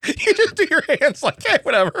your hands like, hey,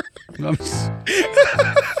 whatever.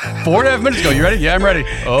 4.5 minutes ago. You ready? Yeah, I'm ready.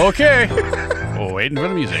 Okay. Waiting for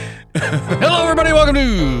the music. Hello, everybody. Welcome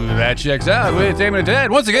to That Checks Out with Damon and Ted.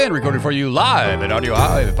 Once again, recorded for you live at Audio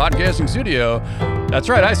Hive Podcasting Studio. That's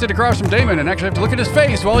right. I sit across from Damon and actually have to look at his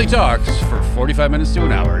face while he talks for 45 minutes to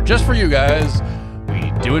an hour. Just for you guys.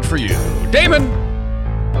 We do it for you. Damon!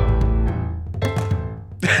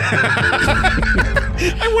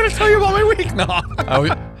 I want to tell you about my week. No.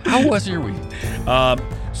 How was your week?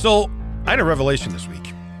 So I had a revelation this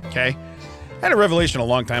week. Okay. I had a revelation a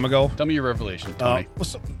long time ago. Tell me your revelation, Tony. Well,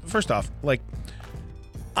 so first off,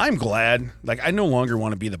 I'm glad. I no longer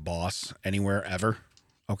want to be the boss anywhere ever.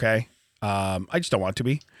 Okay. I just don't want to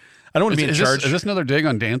be. I don't want to be in charge. Is this another dig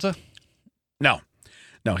on Danza? No,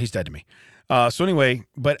 he's dead to me. So anyway,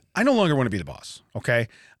 but I no longer want to be the boss. Okay.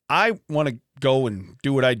 I want to go and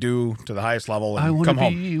do what I do to the highest level and come home. I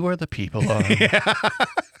want to be where the people are. Yeah.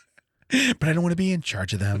 But I don't want to be in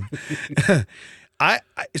charge of them.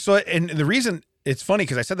 And the reason it's funny,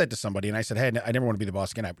 because I said that to somebody and I said, hey, I never want to be the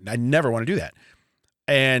boss again. I never want to do that.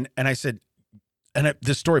 And I said,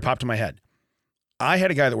 this story popped in my head. I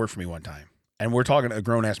had a guy that worked for me one time, and we're talking a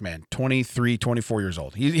grown ass man, 23, 24 years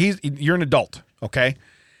old. You're an adult. Okay.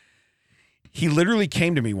 He literally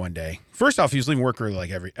came to me one day. First off, he was leaving work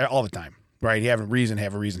early all the time, right? He have a reason.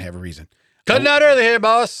 Cutting out early here,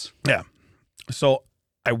 boss. Yeah. So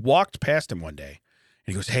I walked past him one day and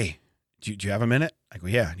he goes, hey, do you have a minute? I go,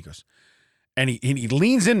 yeah. And he goes, and he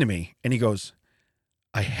leans into me and he goes,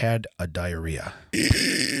 I had a diarrhea.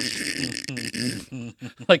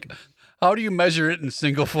 How do you measure it in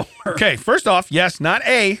single form? Okay. First off, yes, not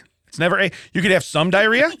A. It's never A. You could have some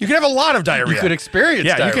diarrhea. You could have a lot of diarrhea. You could experience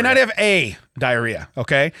diarrhea. You cannot have A diarrhea.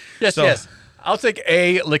 Okay. Yes. I'll take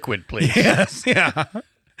A liquid, please. Yes. Yeah.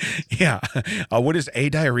 Yeah. What is A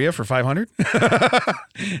diarrhea for 500?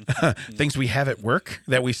 Things we have at work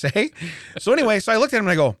that we say. So anyway, I looked at him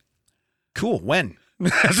and I go, cool. When?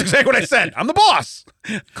 That's exactly what I said. I'm the boss.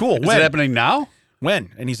 Cool. Is it happening now?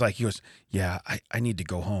 When? And he goes, yeah, I need to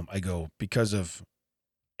go home. I go, because of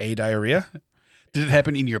A diarrhea? Did it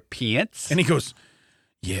happen in your pants? And he goes,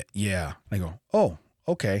 yeah. I go, oh,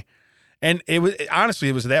 okay. And it was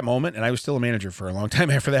at that moment, and I was still a manager for a long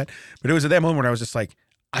time after that, but it was at that moment when I was just like,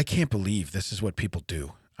 I can't believe this is what people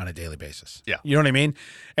do on a daily basis. Yeah. You know what I mean?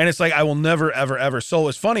 And it's like, I will never, ever, ever. So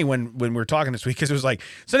it's funny when we were talking this week, because it was like,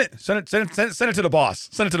 send it to the boss.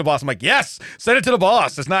 Send it to the boss. I'm like, yes, send it to the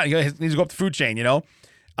boss. It's not, it needs to go up the food chain, you know?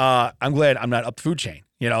 I'm glad I'm not up the food chain.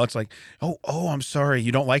 You know, it's like, oh, I'm sorry.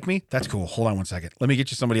 You don't like me? That's cool. Hold on one second. Let me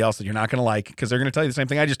get you somebody else that you're not going to like, because they're going to tell you the same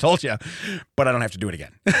thing I just told you, but I don't have to do it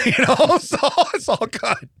again. You know, so it's all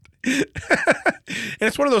good. And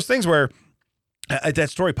it's one of those things where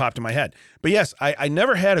that story popped in my head. But yes, I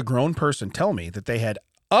never had a grown person tell me that they had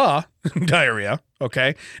diarrhea.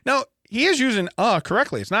 Okay. Now, he is using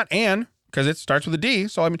correctly. It's not an, because it starts with a D.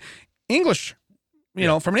 So, I mean, English, you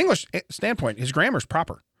know, from an English standpoint, his grammar is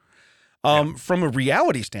proper. From a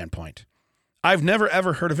reality standpoint, I've never,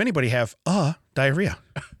 ever heard of anybody have diarrhea.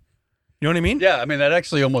 You know what I mean? Yeah, I mean, that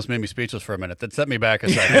actually almost made me speechless for a minute. That set me back a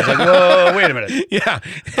second. I was like, whoa, wait a minute. Yeah.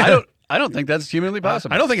 I don't think that's humanly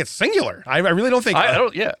possible. I don't think it's singular. I really don't think. I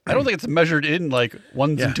don't think it's measured in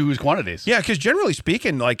ones and twos quantities. Yeah, because generally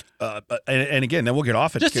speaking, and again, then we'll get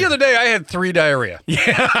off it. Just the other day, I had 3 diarrhea.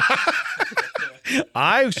 Yeah.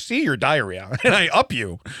 I see your diarrhea, and I up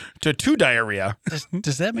you to 2 diarrhea.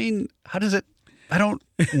 Does that mean, how does it, I don't.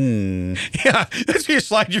 Yeah, that's you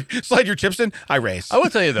slide your chips in, I race. I will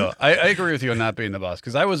tell you, though, I agree with you on not being the boss,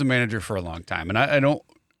 because I was a manager for a long time, and I know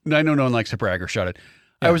no one likes to brag or shut it.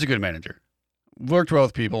 Yeah. I was a good manager. Worked well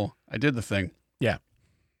with people. I did the thing. Yeah.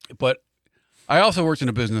 But I also worked in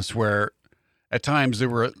a business where at times there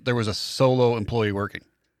was a solo employee working.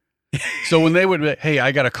 So when they would be, hey,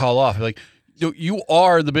 I got to call off, like, you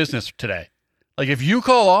are the business today. Like, if you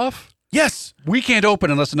call off, yes, we can't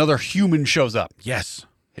open unless another human shows up. Yes.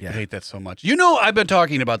 I hate that so much. You know, I've been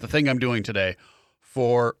talking about the thing I'm doing today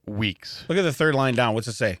for weeks. Look at the third line down. What's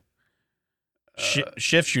it say?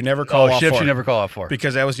 Shifts you never call off for. Shifts you never call off for.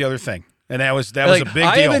 Because that was the other thing. And that was a big deal.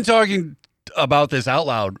 I have been talking about this out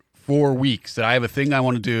loud for weeks, that I have a thing I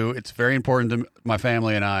want to do. It's very important to my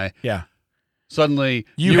family and I. Yeah. Suddenly,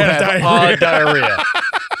 you have diarrhea.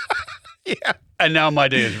 Yeah. And now my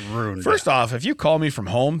day is ruined. First off, if you call me from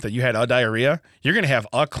home that you had diarrhea, you're going to have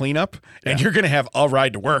a cleanup and you're going to have a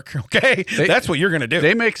ride to work. Okay. That's what you're going to do.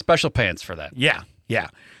 They make special pants for that. Yeah. Yeah.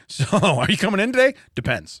 So are you coming in today?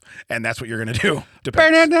 Depends. And that's what you're going to do.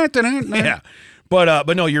 Depends. Yeah.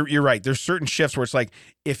 But no, you're right. There's certain shifts where it's like,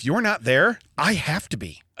 if you're not there, I have to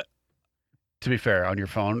be. to be fair, on your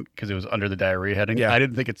phone, because it was under the diarrhea heading, Yeah. I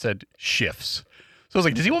didn't think it said shifts. So I was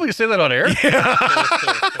like, does he want me to say that on air? Yeah.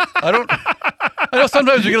 I know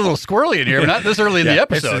sometimes we get a little squirrely in here, but not this early in the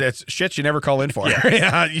episode. It's shit you never call in for.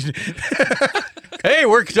 Yeah. Hey,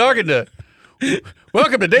 we're talking to...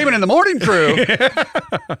 Welcome to Damon and the Morning Crew.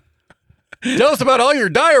 Tell us about all your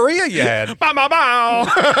diarrhea you had. Bow, bow,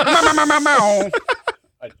 bow.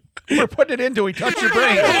 We're putting it in till we touch your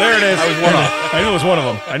brain. There it is. I knew it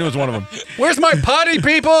was one of them. Where's my potty,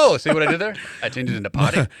 people? See what I did there? I changed it into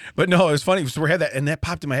potty. But no, it was funny. So we had that, and that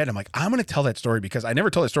popped in my head. I'm like, I'm going to tell that story because I never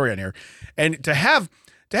told that story on here. And to have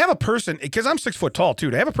a person, because I'm 6 foot tall too,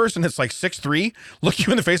 to have a person that's like 6'3" look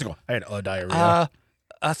you in the face and go, I had diarrhea.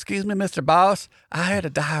 Excuse me, Mr. Boss. I had a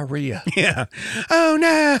diarrhea. Yeah. Oh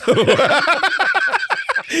no.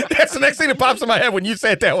 That's the next thing that pops in my head when you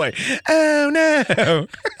say it that way. Oh no.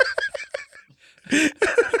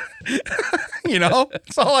 You know,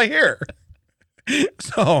 that's all I hear.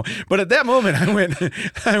 So, but at that moment,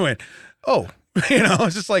 I went, oh, you know,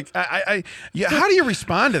 it's just like, yeah, how do you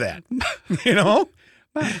respond to that? You know,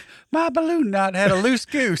 My balloon knot had a loose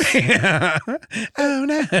goose. Yeah. Oh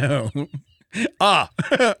no. A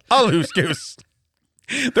loose goose.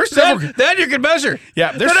 There's several. That you can measure. Yeah,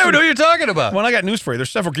 I don't even know what you're talking about. Well, I got news for you.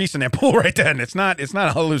 There's several geese in that pool right then. It's not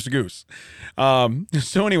a loose goose.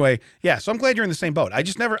 So anyway, yeah. So I'm glad you're in the same boat. I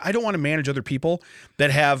don't want to manage other people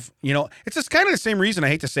that have, you know, it's just kind of the same reason I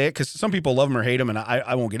hate to say it because some people love him or hate him, and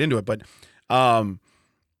I won't get into it. But Deion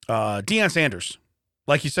Sanders,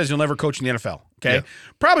 like he says, he'll never coach in the NFL. Okay, Yeah.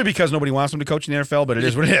 Probably because nobody wants him to coach in the NFL, but it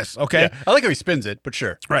is what it is. Okay, Yeah. I like how he spins it, but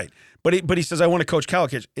sure. right. But he says I want to coach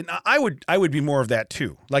college. And I would be more of that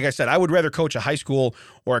too. Like I said, I would rather coach a high school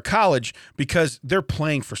or a college because they're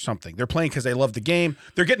playing for something. They're playing because they love the game.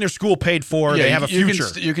 They're getting their school paid for. Yeah, they have a future.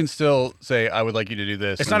 You can still say, I would like you to do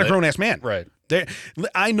this. It's not a grown ass man. Right.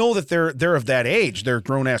 I know that they're of that age. They're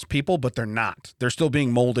grown ass people, but they're not. They're still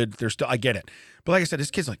being molded. I get it. But like I said, this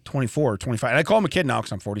kid's like 24 or 25. And I call him a kid now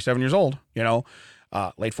because I'm 47 years old. You know,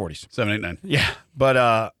 late 40s. 7, 8, 9. Yeah,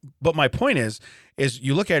 but my point is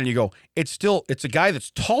you look at it and you go, it's a guy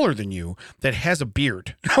that's taller than you that has a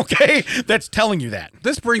beard, okay? That's telling you that.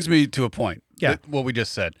 This brings me to a point. Yeah. What we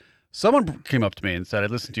just said. Someone came up to me and said, I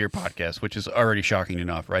listened to your podcast, which is already shocking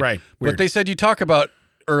enough, right? Right. But they said you talk about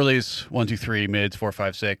earlies, 1, 2, 3, mids, 4,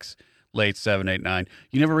 5, 6, late, 7, 8, 9.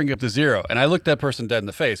 You never bring up the 0. And I looked that person dead in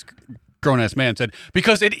the face, grown-ass man, said,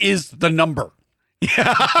 because it is the number.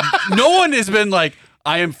 Yeah. No one has been like,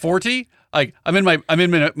 I am 40. Like, I'm in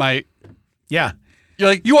my Yeah. You're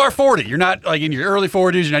like, you are 40. You're not like in your early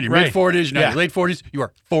 40s. You're not in your Right. mid 40s. You're not in Yeah. your late 40s. You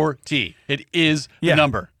are 40. It is Yeah. the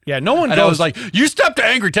number. Yeah, no one And goes. I was like, you stepped to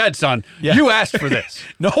Angry Ted, son. Yeah. You asked for this.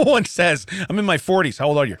 No one says, I'm in my 40s. How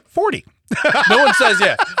old are you? 40. No one says,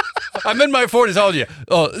 yeah. I'm in my 40s. How old are you?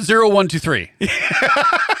 Oh, 0, 1, 2, 3.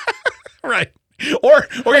 Right. Or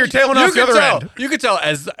you're tailing off the other end. You could tell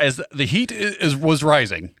as the heat was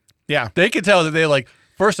rising. Yeah. They could tell that they like,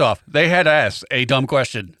 first off, they had asked a dumb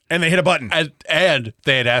question. And they hit a button. And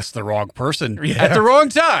they had asked the wrong person Yeah. at the wrong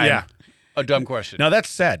time. Yeah. A dumb question. Now that's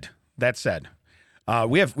said.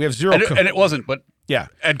 We have zero. And it wasn't, but yeah.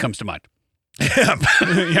 Ed comes to mind. Yeah.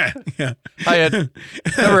 Hi, Ed.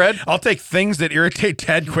 Never Ed. I'll take things that irritate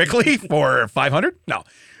Ted quickly for 500. No.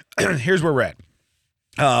 Here's where we're at.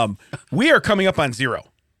 We are coming up on 0.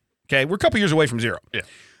 Okay. We're a couple years away from 0. Yeah.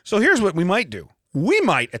 So here's what we might do. We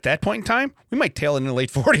might, at that point in time, we might tail in the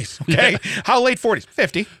late 40s. Okay. Yeah. How late 40s?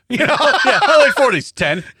 50. You know? Yeah, late 40s.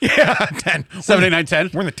 10. Yeah. 10. 7, 8, 9, 10.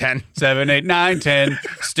 We're in the 10. 7, 8, 9, 10.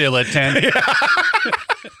 Still at 10.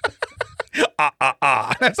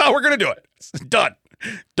 That's how we're going to do it. It's done.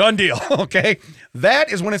 Done deal. Okay.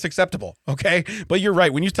 That is when it's acceptable. Okay. But you're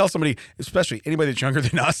right. When you tell somebody, especially anybody that's younger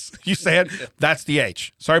than us, you say it, that's the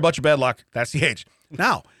age. Sorry about your bad luck. That's the age.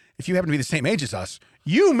 Now, if you happen to be the same age as us,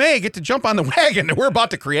 you may get to jump on the wagon that we're about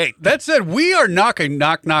to create. That said, we are knocking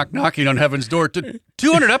on heaven's door to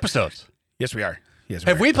 200 episodes. Yes, we are. Yes,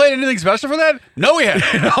 Have we played anything special for that? No, we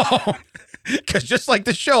haven't. No. Because just like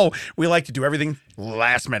the show, we like to do everything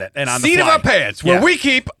last minute and on Seat the of fly. our pants, where Yeah. we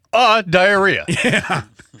keep a diarrhea. Yeah.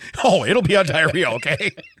 Oh, it'll be on diarrhea, okay?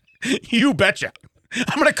 You betcha.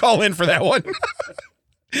 I'm going to call in for that one.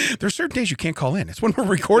 There's certain days you can't call in. It's when we're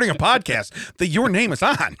recording a podcast that your name is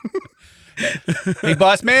on. Hey,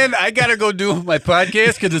 boss man, I got to go do my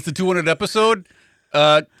podcast because it's the 200 episode.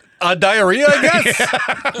 Diarrhea, I guess. Yeah,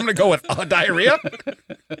 I'm going to go with diarrhea.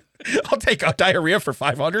 I'll take diarrhea for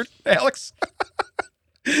 500, Alex.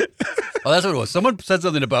 Oh, that's what it was. Someone said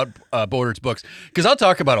something about Border's books because I'll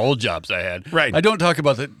talk about old jobs I had. Right. I don't talk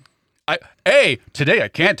about Today I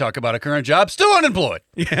can't talk about a current job, still unemployed.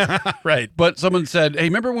 Yeah, right. But someone said, hey,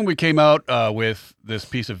 remember when we came out with this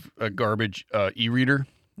piece of garbage e-reader?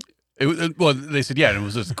 Well, they said, yeah, and it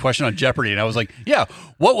was this question on Jeopardy. And I was like, yeah,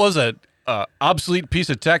 what was a obsolete piece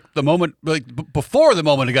of tech the moment, before the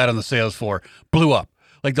moment it got on the sales floor, blew up?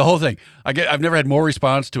 Like the whole thing. I've never had more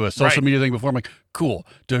response to a social media thing before. I'm like, cool.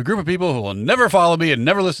 To a group of people who will never follow me and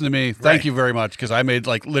never listen to me, thank you very much. Because I made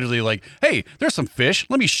literally hey, there's some fish.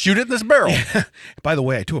 Let me shoot it in this barrel. By the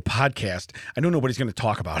way, I do a podcast. I know nobody's going to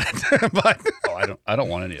talk about it. But I don't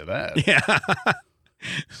want any of that. Yeah.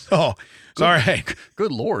 So, all right.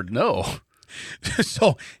 Good Lord, no.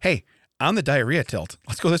 So, hey, on the diarrhea tilt,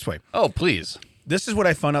 let's go this way. Oh, please. This is what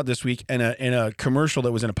I found out this week in a commercial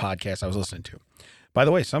that was in a podcast I was listening to. By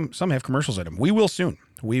the way, some have commercials in them. We will soon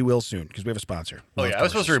because we have a sponsor. Oh, yeah. I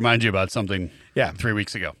was supposed to remind you about something 3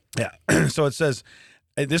 weeks ago. Yeah. So it says,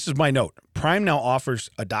 this is my note. Prime now offers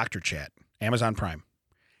a doctor chat, Amazon Prime.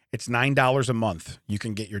 It's $9 a month. You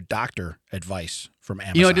can get your doctor advice from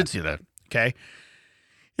Amazon. I did see that. Okay.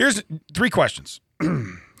 Here's 3 questions.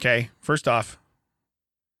 Okay. First off,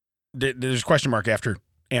 there's a question mark after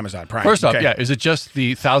Amazon Prime. First off, is it just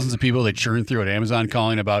the thousands of people they churn through at Amazon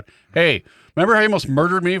calling about, hey, remember how you almost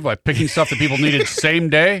murdered me by picking stuff that people needed same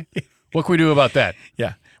day? What can we do about that?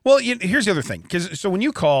 Yeah. Well, here's the other thing. Because when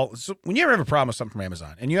you ever have a problem with something from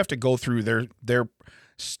Amazon and you have to go through their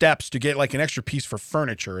steps to get like an extra piece for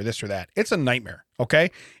furniture or this or that, it's a nightmare.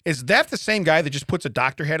 Okay. Is that the same guy that just puts a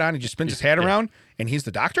doctor hat on and just spins his hat around and he's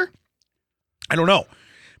the doctor? I don't know.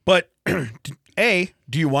 But A,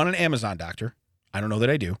 do you want an Amazon doctor? I don't know that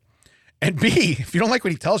I do. And B, if you don't like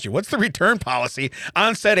what he tells you, what's the return policy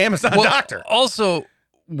on said Amazon doctor? Also,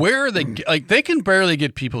 where are they? They can barely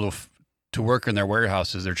get people to work in their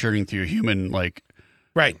warehouses. They're churning through human,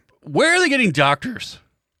 right. Where are they getting doctors?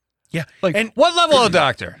 Yeah. And what level of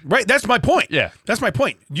doctor? Right. That's my point. Yeah. That's my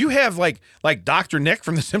point. You have like Dr. Nick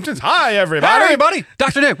from The Simpsons. Hi, everybody. Hi, everybody.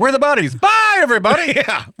 Dr. Nick, where are the bodies? Bye, everybody.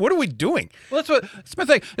 Yeah. What are we doing? Well, that's my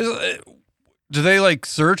thing. Do they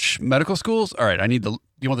search medical schools? All right.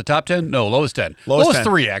 You want the top 10? No, lowest 10. Lowest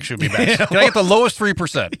 3 actually would be best. Yeah, Can I get the lowest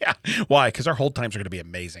 3%? Yeah. Why? Because our hold times are going to be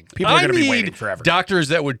amazing. People are going to be waiting forever. Doctors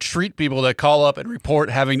that would treat people that call up and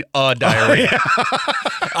report having diarrhea.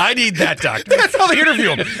 I need that doctor. That's how they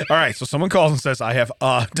interview them. All right. So someone calls and says, I have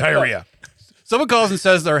diarrhea. Someone calls and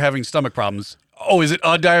says they're having stomach problems. Oh, is it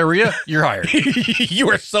diarrhea? You're hired.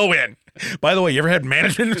 You are so in. By the way, you ever had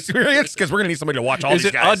management experience? Because we're going to need somebody to watch all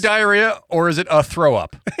these guys. Is it diarrhea or is it a throw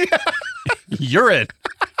up? Urine.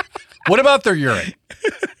 What about their urine?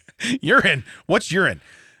 Urine. What's urine?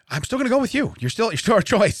 I'm still going to go with you. You're still our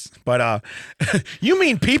choice. But you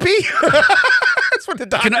mean pee-pee? That's what the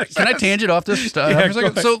doctor says. Can I tangent off this stuff for a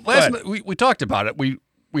second? So last night, we talked about it. We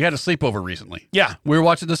had a sleepover recently. Yeah. We were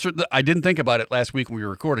watching this. I didn't think about it last week when we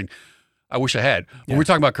were recording. I wish I had. We were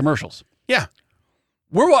talking about commercials. Yeah.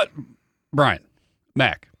 Brian,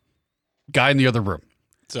 Mac, guy in the other room.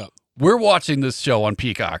 What's up? We're watching this show on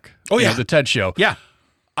Peacock. Oh, yeah. The TED Show. Yeah.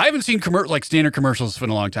 I haven't seen standard commercials in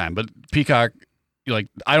a long time, but Peacock,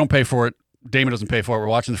 I don't pay for it. Damon doesn't pay for it. We're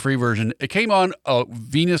watching the free version. It came on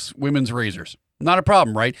Venus Women's Razors. Not a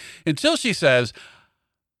problem, right? Until she says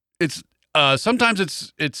it's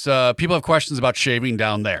sometimes it's people have questions about shaving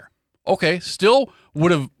down there. Okay, still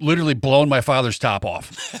would have literally blown my father's top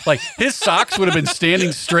off. His socks would have been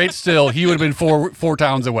standing straight still. He would have been four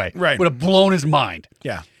towns away. Right. Would have blown his mind.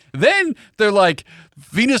 Yeah. Then they're like,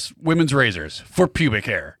 Venus Women's Razors for pubic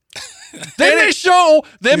hair. Then they show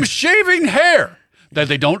them shaving hair that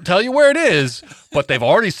they don't tell you where it is, but they've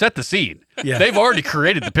already set the scene. Yeah. They've already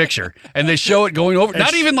created the picture, and they show it going over.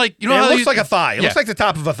 Not even how it looks like a thigh. It looks like the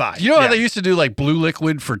top of a thigh. You know how they used to do blue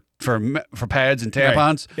liquid for pads and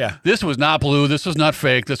tampons? Right. Yeah. This was not blue. This was not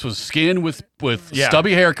fake. This was skin with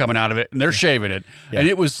stubby hair coming out of it, and they're shaving it. Yeah. And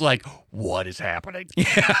it was like, what is happening?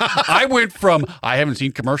 Yeah. I went from, I haven't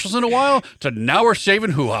seen commercials in a while, to now we're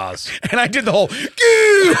shaving hoo-has. And I did the whole,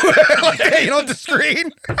 the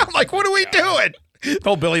screen. I'm like, what are we doing?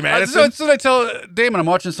 Oh, Billy Madison. So I tell Damon, I'm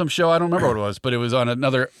watching some show. I don't remember what it was, but it was on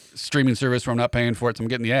another streaming service where I'm not paying for it, so I'm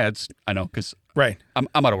getting the ads. I know, because I'm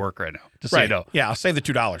out of work right now, just so you know. Yeah, I'll save the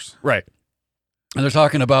 $2. Right. And they're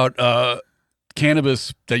talking about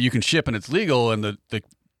cannabis that you can ship and it's legal, and the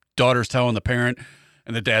daughter's telling the parent,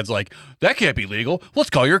 and the dad's like, that can't be legal. Let's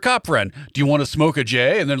call your cop friend. Do you want to smoke a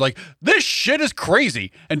J? And they're like, this shit is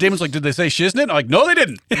crazy. And Damon's like, did they say shiznit? I'm like, no, they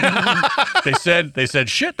didn't. they said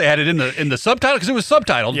shit. They had it in the subtitle because it was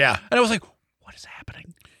subtitled. Yeah. And I was like, what is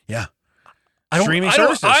happening? Yeah. Streaming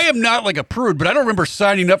services. I am not like a prude, but I don't remember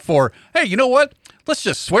signing up for, hey, you know what? Let's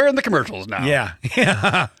just swear in the commercials now. Yeah.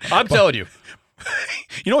 Yeah. I'm telling you.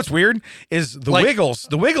 You know what's weird is the Wiggles.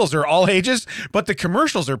 The Wiggles are all ages, but the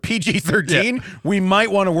commercials are PG-13. Yeah. We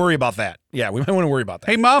might want to worry about that. Yeah, we might want to worry about that.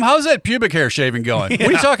 Hey, Mom, how's that pubic hair shaving going? What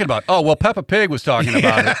are you talking about? Oh, well, Peppa Pig was talking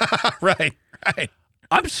about it. Right.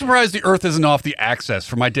 I'm surprised the Earth isn't off the axis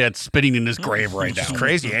for my dad spinning in his grave right now. It's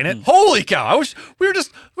crazy, ain't it? Holy cow! I wish we were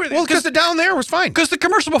just because the down there was fine. Because the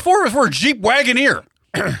commercial before was for a Jeep Wagoneer.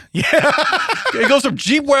 Yeah, it goes from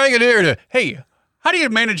Jeep Wagoneer to hey. How do you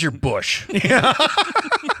manage your bush? Yeah.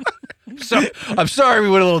 So I'm sorry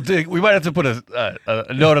we went a little dig. We might have to put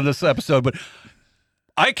a note on this episode, but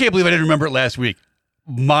I can't believe I didn't remember it last week.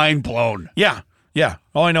 Mind blown. Yeah.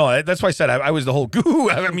 Oh, I know. That's why I said I was the whole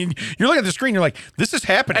goo. I mean, you're looking at the screen, you're like, this is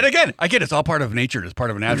happening. And again, I get it's all part of nature. It's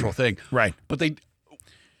part of a natural thing. Right. But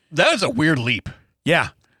that is a weird leap. Yeah.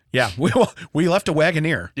 We left a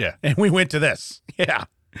Wagoneer. Yeah. And we went to this. Yeah.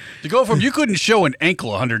 To go from you couldn't show an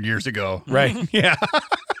ankle 100 years ago. Right. Yeah.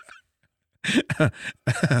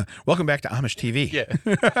 Welcome back to Amish TV. Yeah.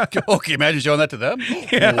 Okay, imagine showing that to them.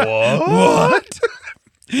 Yeah. What?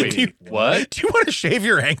 Wait, what? Do you want to shave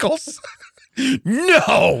your ankles?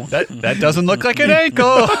 No. That doesn't look like an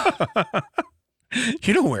ankle.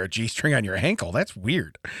 You don't wear a G-string on your ankle. That's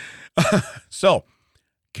weird. So,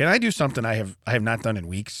 can I do something I have not done in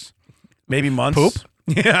weeks? Maybe months? Poop?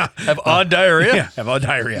 Yeah. Have odd diarrhea? Yeah, have odd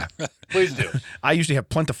diarrhea. Please do. I usually have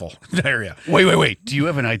plentiful diarrhea. Wait. Do you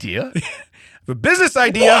have an idea? A business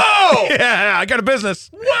idea. Whoa! Yeah, I got a business.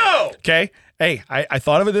 Whoa! Okay. Hey, I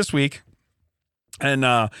thought of it this week. And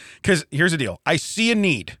because here's the deal. I see a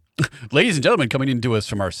need. Ladies and gentlemen, coming into us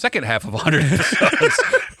from our second half of 100 episodes.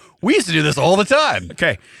 We used to do this all the time.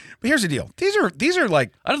 Okay. But here's the deal. These are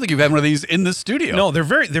like, I don't think you've had one of these in the studio. No, they're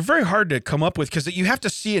very hard to come up with because you have to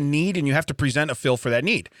see a need and you have to present a fill for that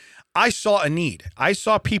need. I saw a need. I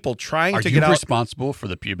saw people trying to get out. Are you responsible for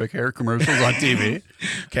the pubic hair commercials on TV?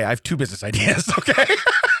 Okay, I have two business ideas. Okay.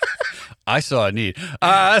 I saw a need.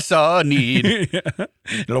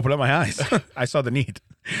 It'll open up my eyes. I saw the need.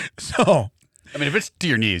 So, I mean, if it's to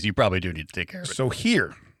your knees, you probably do need to take care of it. So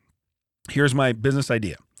here's my business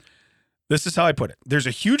idea. This is how I put it. There's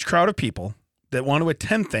a huge crowd of people that want to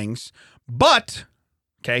attend things, but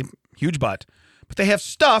they have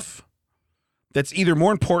stuff that's either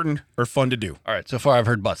more important or fun to do. All right, so far I've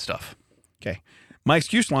heard butt stuff. Okay. My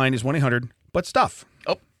excuse line is 1-800-BUTT-STUFF.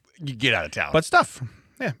 Oh, you get out of town. Butt stuff.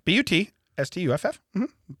 Yeah, BUTSTUFF.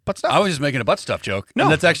 Butt stuff. I was just making a butt stuff joke. No,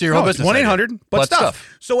 and that's actually your whole business.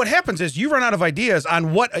 1-800-BUTT-STUFF. So what happens is you run out of ideas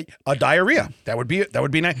on what a diarrhea. That would be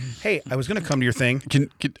nice. Hey, I was going to come to your thing.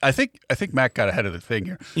 I think Mac got ahead of the thing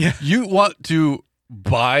here. Yeah. You want to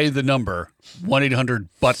buy the number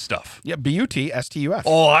 1-800-BUTT-STUFF. Yeah, BUTSTUF.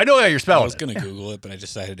 Oh, I know how you're spelling. I was going to Google it, but I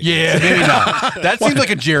decided to. Yeah, maybe not. That seems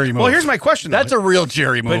like a Jerry move. Well, here's my question. That's a real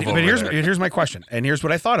Jerry move. But here's my question, and here's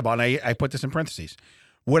what I thought about, and I put this in parentheses.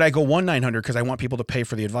 Would I go 1-900 because I want people to pay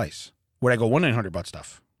for the advice? Would I go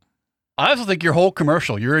 1-900-BUTT-STUFF? I also think your whole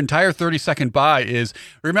commercial, your entire 30-second buy is,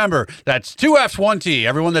 remember, that's 2 F's, 1 T.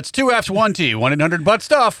 Everyone, that's 2 F's, 1 T.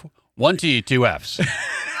 1-800-BUTT-STUFF, 1 T, 2 F's.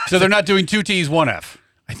 So they're not doing 2 T's, 1 F.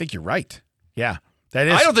 I think you're right. Yeah. That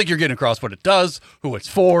is. I don't think you're getting across what it does, who it's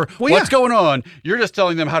for, what's going on. You're just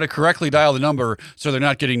telling them how to correctly dial the number so they're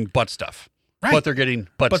not getting butt stuff. Right. But they're getting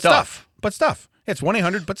butt stuff. But stuff. It's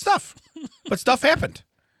 1-800-BUTT-STUFF. But stuff happened.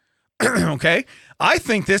 Okay? I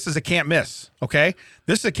think this is a can't miss. Okay?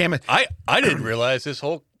 This is a can't miss. I didn't realize this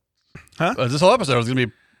whole episode was going to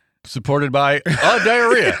be supported by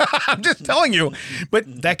diarrhea. I'm just telling you.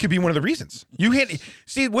 But that could be one of the reasons.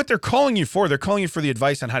 See what they're calling you for. They're calling you for the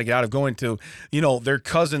advice on how to get out of going to, their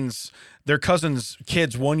cousin's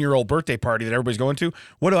kid's 1-year-old birthday party that everybody's going to.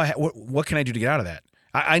 What can I do to get out of that?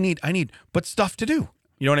 I need but stuff to do.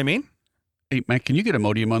 You know what I mean? Hey, Mike, can you get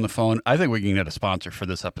Imodium on the phone? I think we can get a sponsor for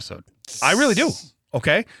this episode. I really do.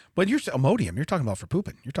 Okay, but you're Imodium. You're talking about for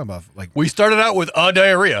pooping. You're talking about like we started out with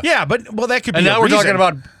diarrhea. Yeah, but that could be. And now we're talking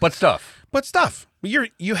about butt stuff. But stuff.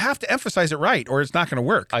 You have to emphasize it right, or it's not going to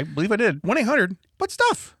work. I believe I did. 1-800-BUTT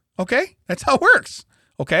stuff. Okay, that's how it works.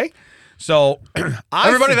 Okay, so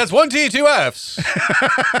everybody, that's 1 T, 2 F's.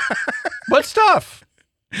 Butt stuff.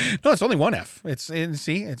 No, it's only 1 F. It's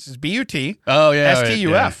BUT. Oh yeah, STUF.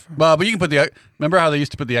 Yeah. Well, but you can put remember how they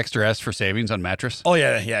used to put the extra S for savings on mattress? Oh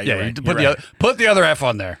yeah. Right. You put the other F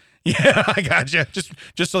on there. Yeah, I got you.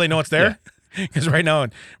 Just so they know it's there. Because right now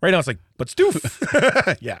it's like, but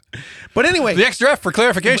stoof. Yeah. But anyway, the extra F for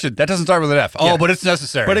clarification. That doesn't start with an F. Oh, but it's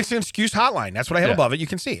necessary. But it's an excuse hotline. That's what I have above it. You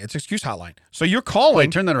can see it's excuse hotline. So you're calling.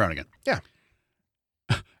 Wait, turn that around again. Yeah.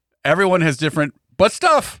 Everyone has different butt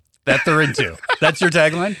stuff that they're into. That's your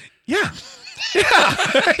tagline? Yeah.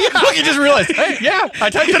 Look, you just realized. Hey, yeah, I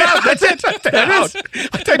typed it out. That's it. That is.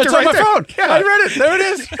 I typed it It's right on my there. phone. Yeah. I read it. There it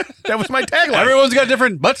is. That was my tagline. Everyone's got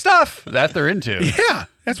different butt stuff that they're into. Yeah,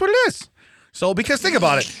 that's what it is. So, because think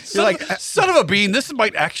about it. You're like, son of a bean, this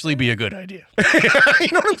might actually be a good idea. you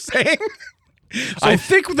know what I'm saying? I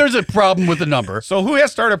think there's a problem with the number. So who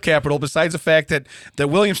has startup capital besides the fact that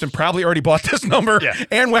Williamson probably already bought this number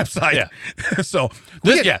and website? Yeah. So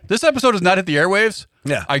This episode has not hit the airwaves.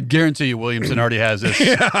 Yeah. I guarantee you Williamson already has this.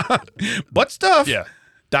 buttstuff. Yeah.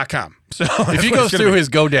 .com. So If he goes through his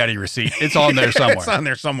GoDaddy receipt, it's on there somewhere. It's on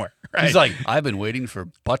there somewhere. Right. He's like, I've been waiting for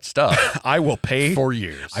butt stuff I will pay for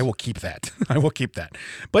years. I will keep that. I will keep that.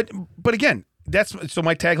 But again, that's so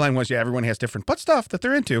my tagline was, everyone has different butt stuff that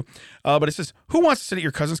they're into. But it says, who wants to sit at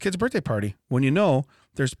your cousin's kid's birthday party when you know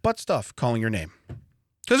there's butt stuff calling your name?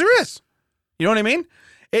 Because there is. You know what I mean?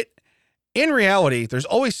 In reality, there's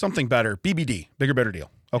always something better. BBD, bigger, better deal.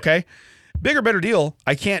 Okay? Bigger, better deal,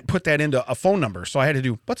 I can't put that into a phone number, so I had to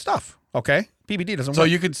do butt stuff. Okay? BBD doesn't So work.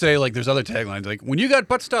 you could say, like, there's other taglines, like, when you got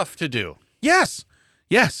butt stuff to do. Yes.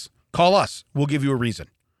 Call us. We'll give you a reason.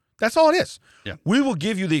 That's all it is. Yeah. We will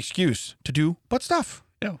give you the excuse to do butt stuff.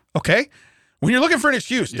 Yeah. Okay? When you're looking for an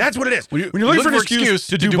excuse, that's what it is. When When you're looking for an excuse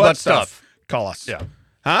to do butt stuff, call us. Yeah.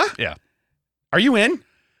 Huh? Yeah. Are you in?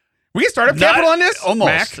 We get startup capital on this? Almost.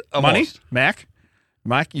 Mac, money? Almost.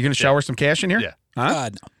 Mac, you going to shower some cash in here? Yeah. Huh?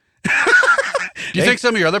 No, Do you think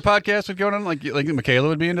some of your other podcasts would go on, like Michaela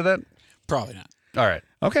would be into that? probably not. All right.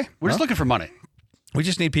 Okay. We're just looking for money. We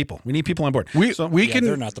just need people. We need people on board. We Yeah, can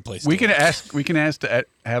they're not the place. we to can go. ask we can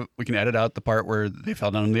edit out the part where they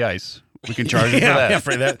fell down on the ice. We can charge them for that. Yeah,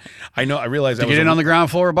 for that. I know. I realize that To was get in on the ground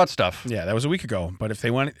floor of butt stuff. Yeah, that was a week ago. But if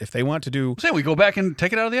they want to do, Say we go back and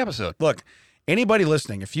take it out of the episode. look, anybody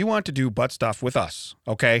listening, if you want to do butt stuff with us,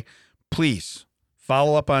 okay, please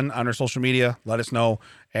follow up on our social media. Let us know,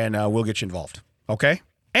 and we'll get you involved. Okay,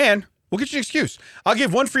 and we'll get you an excuse. I'll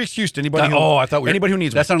give one free excuse to anybody. I thought anybody who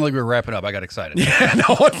needs that one. sounded like we were wrapping up. I got excited. Yeah,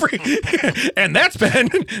 no, one free. And that's been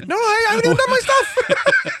no. I haven't even done my stuff.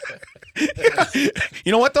 Yeah.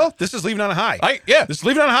 You know what though? This is leaving on a high. This is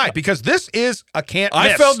leaving on a high because this is a can't miss.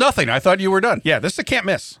 I felt nothing. I thought you were done. Yeah, this is a can't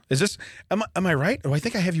miss. Is this? Am I right? Oh, I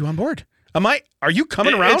think I have you on board. Are you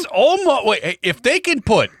coming around? It's almost wait. If they can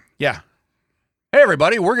put, Yeah. hey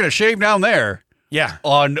everybody, we're gonna shave down there Yeah.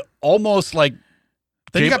 on almost like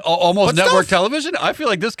Then you got almost butt network stuff. television. I feel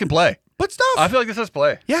like this can play. Butt stuff. I feel like this has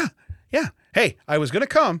play. Yeah. Yeah. Hey, I was going to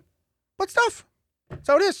come. Butt stuff. That's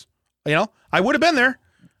how it is. You know, I would have been there.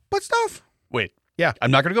 Butt stuff. Wait. Yeah.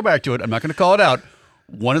 I'm not going to go back to it. I'm not going to call it out.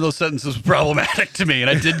 One of those sentences was problematic to me, and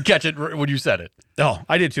I didn't catch it when you said it. Oh,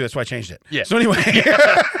 I did too. That's why I changed it. Yeah. So anyway.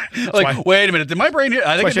 Like, wait a minute. Did my brain hit?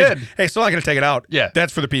 I think it did. Hey, still not going to take it out. Yeah.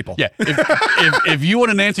 That's for the people. Yeah. If you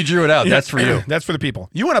want to Nancy Drew it out, that's for you. That's for the people.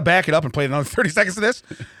 You want to back it up and play another 30 seconds of this?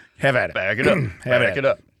 Have at it. Back it up. Back it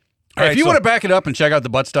up. All right, if you so- want to back it up and check out the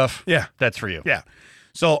butt stuff, Yeah. that's for you. Yeah.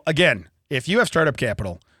 So again, if you have startup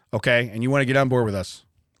capital, okay, and you want to get on board with us,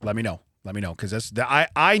 let me know. Let me know because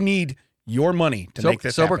I need your money to make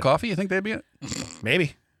this sober happen. coffee. You think they'd be it?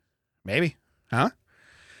 Maybe, huh?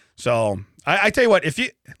 So I tell you what,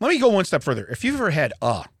 let me go one step further. If you've ever had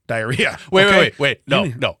diarrhea, okay? Wait.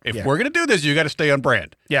 No. If Yeah. we're gonna do this, you got to stay on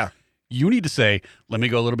brand. Yeah. You need to say, "Let me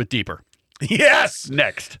go a little bit deeper." Yes.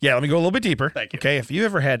 Next. Yeah. Let me go a little bit deeper. Thank you. Okay. If you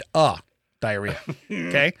ever had diarrhea,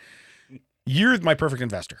 okay, you're my perfect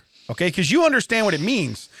investor. Okay, because you understand what it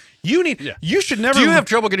means. You should never. Do you have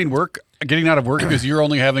trouble getting out of work because you're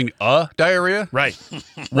only having diarrhea? right?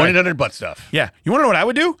 1-800 butt stuff. Yeah. You want to know what I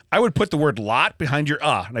would do? I would put the word "lot" behind your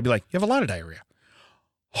and I'd be like, "You have a lot of diarrhea."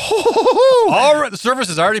 All right, the service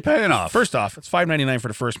is already paying off. First off, it's $5.99 for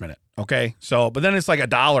the first minute. Okay, but then it's like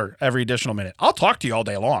 $1 every additional minute. I'll talk to you all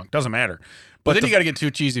day long. Doesn't matter. But then you got to get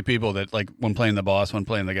two cheesy people that like one playing the boss, one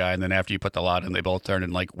playing the guy, and then after you put the lot in, they both turn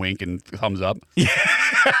and like wink and thumbs up.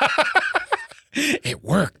 It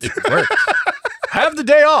worked. It worked. Have the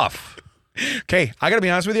day off. Okay, I got to be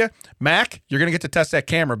honest with you, Mac. You're gonna get to test that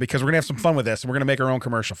camera because we're gonna have some fun with this, and we're gonna make our own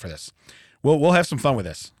commercial for this. We'll have some fun with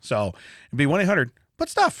this. So it'd be 1-800. But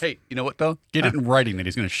stuff. Hey, you know what though? Get it in writing that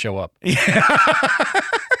he's going to show up.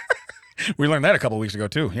 We learned that a couple of weeks ago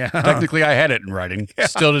too. Yeah. Technically, I had it in writing.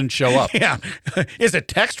 Still didn't show up. Yeah. Is it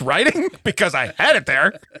text writing? Because I had it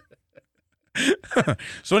there.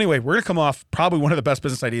 So anyway, we're going to come off probably one of the best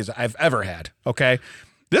business ideas I've ever had. Okay.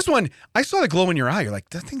 This one, I saw the glow in your eye. You're like,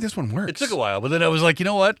 I think this one works. It took a while, but then I was like, you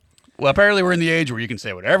know what? Well, apparently we're in the age where you can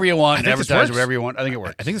say whatever you want and think this advertise works. whatever you want. I think it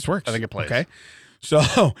works. I think this works. I think it plays. Okay. So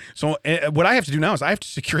what I have to do now is I have to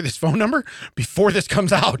secure this phone number before this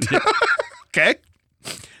comes out. Okay.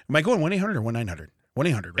 Am I going 1-800 or 1-900?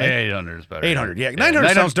 1-800, right? 800 is better. 800, yeah.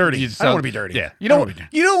 900 sounds dirty. I don't want to be dirty. Yeah. You don't don't, want to be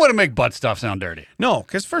dirty. you don't want to make butt stuff sound dirty. No,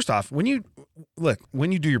 because first off, when you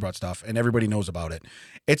do your butt stuff and everybody knows about it,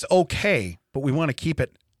 it's okay, but we want to keep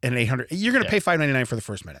it at 800. You're going to pay $5.99 for the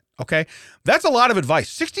first minute, okay? That's a lot of advice.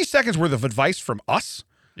 60 seconds worth of advice from us.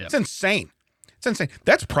 Yeah. It's insane. It's insane.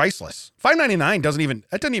 That's priceless. $5.99 doesn't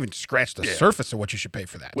even scratch the surface of what you should pay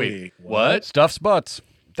for that. Wait, what? Stuff's butts.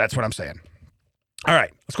 That's what I'm saying. All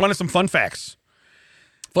right, let's go on to some fun facts.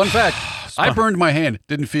 Fun fact, I burned my hand,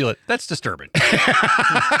 didn't feel it. That's disturbing.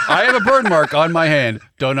 I have a burn mark on my hand,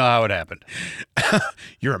 don't know how it happened.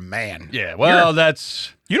 You're a man. Yeah, well,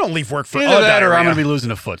 that's... You don't leave work for either that diarrhea. or I'm going to be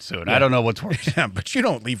losing a foot soon. Yeah. I don't know what's worse. Yeah, but you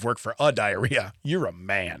don't leave work for diarrhea. You're a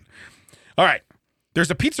man. All right, there's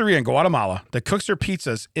a pizzeria in Guatemala that cooks their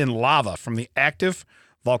pizzas in lava from the active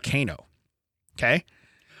volcano. Okay?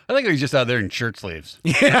 I think he's just out there in shirt sleeves.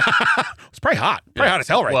 Yeah. It's probably hot. Probably hot as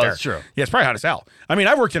hell right there. Well, that's true. Yeah, it's probably hot as hell. I mean,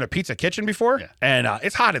 I worked in a pizza kitchen before, and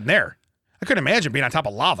it's hot in there. I couldn't imagine being on top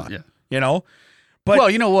of lava, you know? But, well,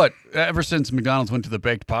 you know what? Ever since McDonald's went to the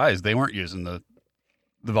baked pies, they weren't using the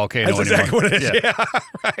volcano that's anymore. Exactly what it is. Yeah,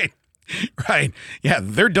 right. Right. Yeah,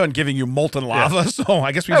 they're done giving you molten lava, so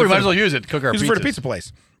I guess we might as well use it to cook our pizzas. For the pizza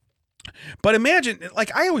place. But imagine,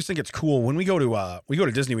 like, I always think it's cool when we go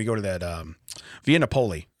to Disney. We go to that Via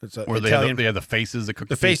Napoli. It's where Italian. They have the faces that cook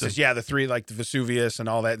the faces. Yeah, the three, like the Vesuvius and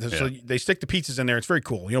all that. So they stick the pizzas in there. It's very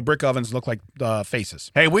cool. You know, brick ovens look like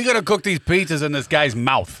faces. Hey, we got to cook these pizzas in this guy's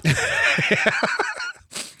mouth.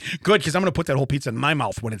 Good, because I'm going to put that whole pizza in my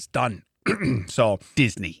mouth when it's done. So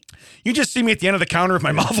Disney, you just see me at the end of the counter with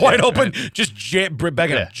my mouth wide open, just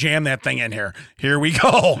begging to jam that thing in here. Here we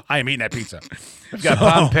go. I am eating that pizza. We've got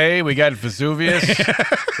Pompeii, we got Vesuvius,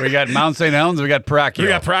 we got Mount St. Helens, we got Paracchio. We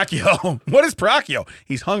got Paracchio. What is Paracchio?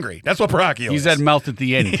 He's hungry. That's what Paracchio is. He's that mouth at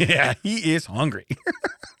the end. Yeah, he is hungry.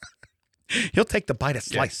 He'll take the bite of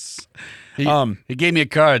slice. Yeah. He gave me a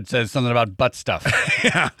card that says something about butt stuff.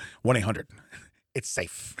 Yeah, 1-800. It's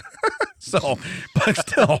safe. So, but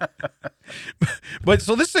still. But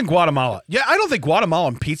so this is in Guatemala. Yeah, I don't think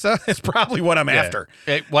Guatemalan pizza is probably what I'm after.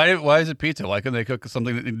 Hey, why is it pizza? Why couldn't they cook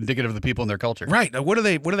something indicative of the people in their culture? Right. What do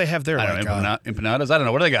they have there? I don't know, empanadas? I don't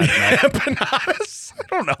know. What do they got? Empanadas? I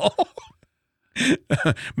don't know.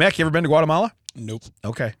 Mac, you ever been to Guatemala? Nope.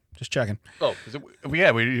 Okay. Just checking. Oh, they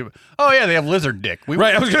have lizard dick.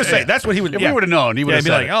 Right, I was going to say, that's what he would... If we would have known, he would have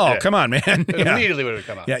be like, come on, man. Immediately would have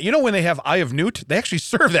come out. Yeah, you know when they have Eye of Newt? They actually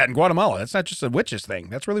serve that in Guatemala. That's not just a witches thing.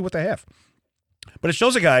 That's really what they have. But it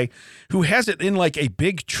shows a guy who has it in like a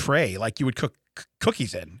big tray, like you would cook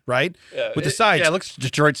cookies in, right? Yeah, with the sides. Yeah, it looks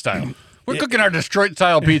Detroit style. We're cooking our Detroit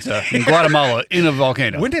style pizza in Guatemala in a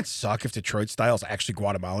volcano. Wouldn't it suck if Detroit style is actually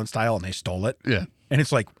Guatemalan style and they stole it? Yeah. And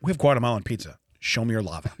it's like, we have Guatemalan pizza. Show me your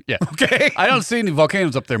lava. Yeah. Okay. I don't see any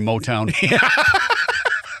volcanoes up there, Motown. Yeah.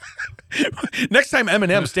 Next time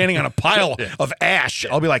Eminem's standing on a pile of ash,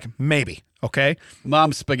 I'll be like, maybe. Okay.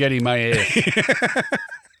 Mom spaghetti my ass.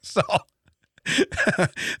 So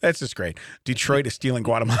that's just great. Detroit is stealing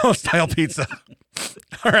Guatemala style pizza.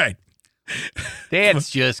 All right. That's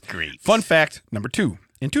just great. Fun fact number 2.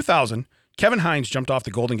 In 2000, Kevin Hines jumped off the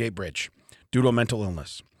Golden Gate Bridge due to a mental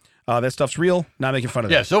illness. That stuff's real. Not making fun of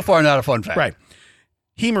that. Yeah, so far not a fun fact. Right.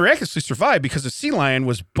 He miraculously survived because a sea lion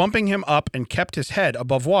was bumping him up and kept his head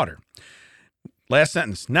above water. Last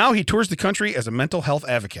sentence. Now he tours the country as a mental health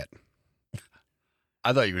advocate.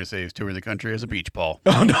 I thought you were going to say he was touring the country as a beach ball.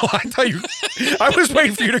 Oh, no. I was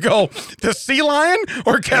waiting for you to go, the sea lion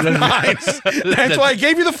or Kevin Hines? That's why I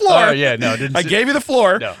gave you the floor. Oh, yeah, no. I gave you the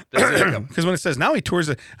floor. No. Because when it says now he tours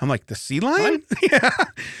it, I'm like, the sea lion? Yeah.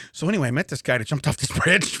 So anyway, I met this guy that jumped off this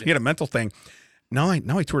bridge. He had a mental thing. Now I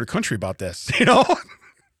toured the country about this, you know?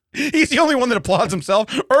 He's the only one that applauds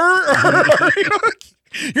himself.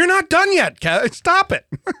 You're not done yet, Kev. Stop it.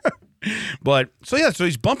 But so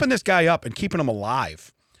he's bumping this guy up and keeping him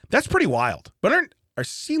alive. That's pretty wild. But are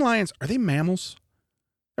sea lions, are they mammals?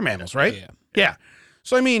 They're mammals, right? Yeah.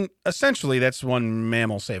 So I mean, essentially that's one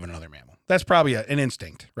mammal saving another mammal. That's probably an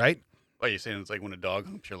instinct, right? What are you saying? It's like when a dog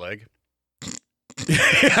humps your leg?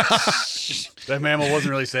 Yeah. That mammal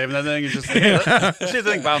wasn't really saving that thing. It's just see the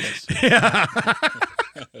thing bounces. Yeah.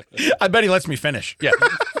 I bet he lets me finish. Yeah.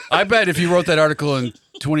 I bet if you wrote that article in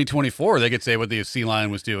 2024, they could say what the sea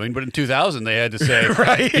lion was doing. But in 2000, they had to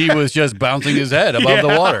say he was just bouncing his head above the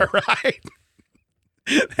water. Right.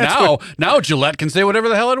 Now Gillette can say whatever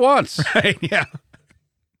the hell it wants. Right. Yeah.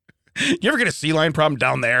 You ever get a sea lion problem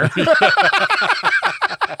down there?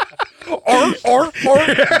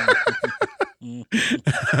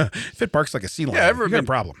 If it barks like a sea lion, you got a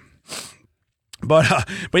problem. But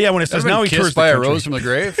yeah, when it says now he tours by the a country, rose from the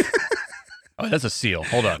grave. Oh, that's a seal.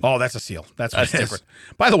 Hold on. Oh, that's a seal. That's what That's it is. different.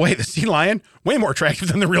 By the way, the sea lion, way more attractive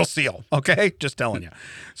than the real seal. Okay? Just telling you.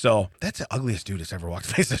 So that's the ugliest dude that's ever walked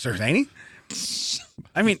the face of this earth, ain't he?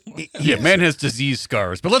 I mean, Yeah, man has disease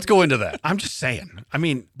scars, but let's go into that. I'm just saying. I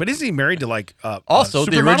mean, but isn't he married to like Also,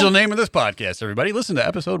 the supermodel? original name of this podcast, everybody, listen to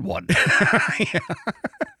episode 1.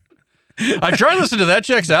 I tried to listen to That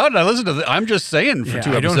Checks Out, and I listened to I'm Just Saying for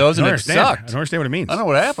 2 episodes, and it understand. I sucked. don't understand what it means. I don't know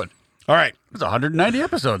what happened. All right. It was 190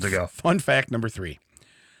 episodes ago. Fun fact number 3.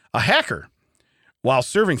 A hacker, while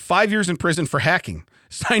serving 5 years in prison for hacking,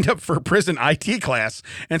 signed up for a prison IT class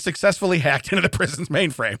and successfully hacked into the prison's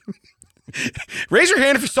mainframe. Raise your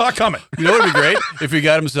hand if you saw it coming. You know what would be great? If he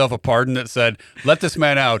got himself a pardon that said, let this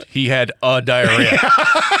man out. He had a diarrhea.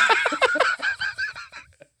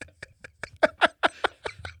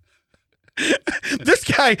 This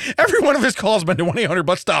guy, every one of his calls been to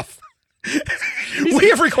 1-800-BUT-STUFF. We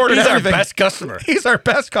have recorded He's everything. our best customer. He's our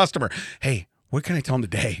best customer. Hey, what can I tell him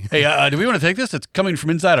today? Hey, do we want to take this? It's coming from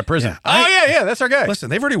inside a prison. Yeah. Yeah, that's our guy. Listen,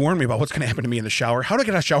 they've already warned me about what's going to happen to me in the shower. How do I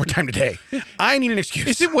get out of shower time today? I need an excuse.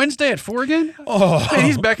 Is it Wednesday at 4 again? Oh, Man,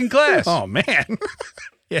 he's back in class. Oh man,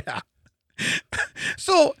 yeah.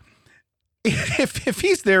 So if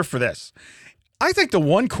he's there for this, I think the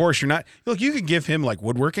one course you're not look. You can give him like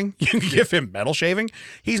woodworking. You can give him metal shaving.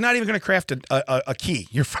 He's not even going to craft a key.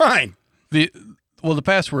 You're fine. The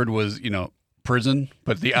password was, prison,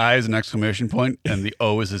 but the I is an exclamation point and the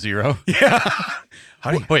O is a 0. Yeah.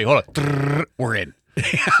 Wait, hold on. We're in.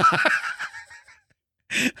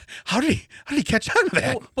 How did he catch on to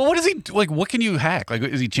that? But what is he like? What can you hack? Like,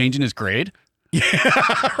 is he changing his grade? Yeah,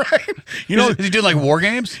 right. Is he doing like war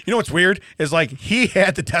games? You know what's weird is like he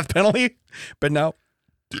had the death penalty, but now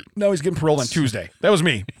he's getting paroled on Tuesday. That was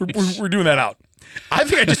me. We're doing that out. I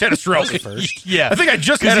think I just had a stroke. First. Yeah, I think I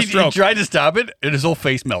just had a stroke. He tried to stop it, and his whole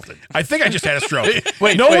face melted. I think I just had a stroke.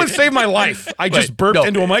 Wait, no one saved my life. I just burped no.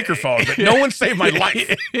 into a microphone, but no one saved my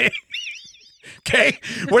life. Okay?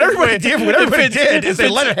 What everybody did is they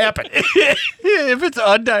let it happen. If it's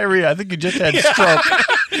on diarrhea, I think you just had stroke.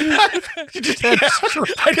 You just had stroke.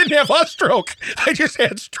 I didn't have a stroke. I just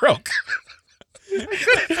had stroke.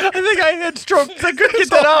 I think I had stroke. I couldn't get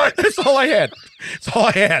that out. That's all I had. That's all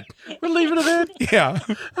I had. We're leaving it in. Yeah.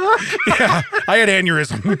 Yeah. I had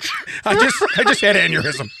aneurysm. I just had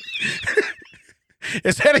aneurysm.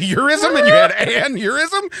 Is that a eurism and you had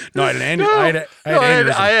aneurysm? No, I had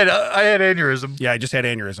aneurysm. I had aneurysm. Yeah, I just had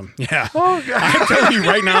aneurysm. Yeah. Oh, God. I'm telling you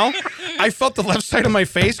right now, I felt the left side of my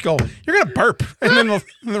face go, you're going to burp. And then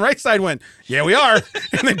the right side went, yeah, we are.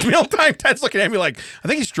 And then meal time, Ted's looking at me like, I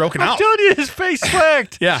think he's stroking I'm out. telling you, his face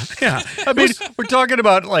slacked. Yeah. I mean, we're talking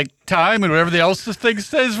about like time and whatever else this thing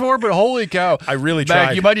stands for, but holy cow. I really Mac,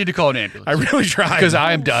 tried. you might need to call an ambulance. I really tried. Because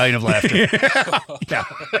I am dying of laughter. Yeah.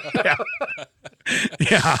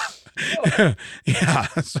 Yeah. Yeah.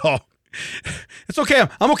 So it's okay.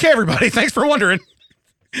 I'm okay, everybody. Thanks for wondering.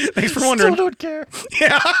 Thanks for wondering. Still don't care.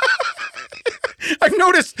 Yeah. I've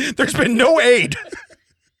noticed there's been no aid.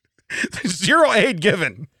 There's zero aid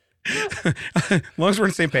given. As long as we're on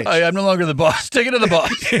the same page. I'm no longer the boss. Take it to the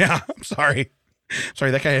boss. Yeah. I'm sorry.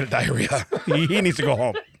 Sorry, that guy had diarrhea. He needs to go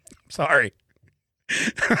home. Sorry.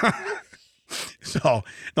 So,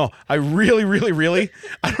 no, I really,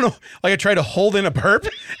 I don't know. Like I tried to hold in a burp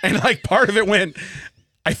and like part of it went,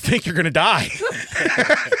 I think you're going to die.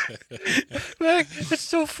 Mac, it's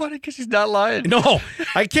so funny because he's not lying. No,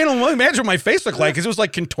 I can't imagine what my face looked like because it was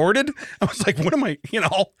like contorted. I was like, what am I,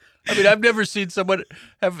 I mean, I've never seen someone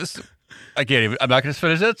have I can't even, I'm not going to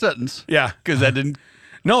finish that sentence. Yeah. Because that didn't.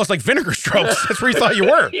 No, it's like vinegar strokes. That's where you thought you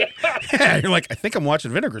were. Yeah, you're like, I think I'm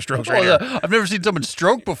watching vinegar strokes right here. I've never seen someone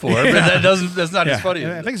stroke before, but that's not as funny.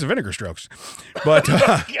 I think it's the vinegar strokes. But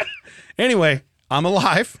anyway, I'm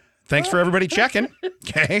alive. Thanks for everybody checking.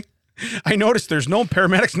 Okay. I noticed there's no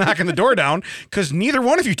paramedics knocking the door down because neither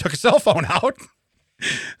one of you took a cell phone out.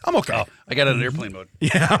 I'm okay. Oh, I got it on airplane mode.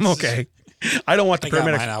 Yeah, I'm okay. I don't want the I got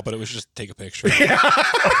paramedics. mine out, but it was just take a picture.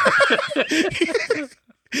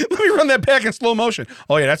 Let me run that back in slow motion.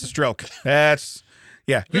 Oh yeah, that's a stroke. That's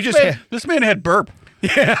yeah. This man had burp.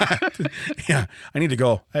 Yeah, yeah. I need to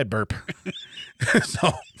go. I had burp.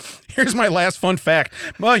 So here's my last fun fact.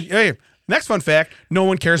 Well, hey, next fun fact: no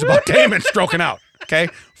one cares about Damon stroking out. Okay,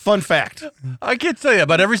 fun fact. I can't tell you,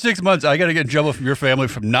 but every 6 months I got to get in trouble from your family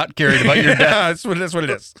from not caring about your death. That's what it is.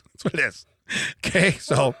 That's what it is. Okay,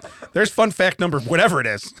 so there's fun fact number whatever it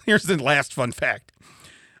is. Here's the last fun fact.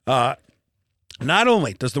 Not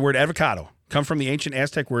only does the word avocado come from the ancient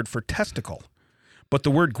Aztec word for testicle, but the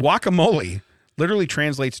word guacamole literally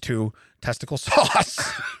translates to testicle sauce.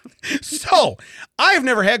 So I've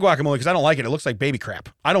never had guacamole because I don't like it. It looks like baby crap.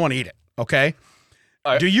 I don't want to eat it. Okay.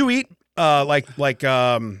 Do you eat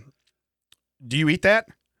Do you eat that?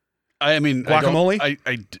 I mean, Guacamole?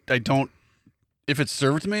 I don't. If it's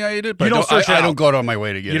served to me, I eat it. But You don't search it I out. don't go out of my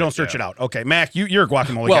way to get it. You don't search it out. Okay, Mac, you're a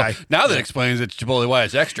guacamole Well, guy. now that explains it's Chipotle why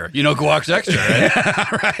it's extra. You know, guac's extra,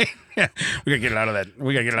 right? Right? Yeah. We gotta get it out of that.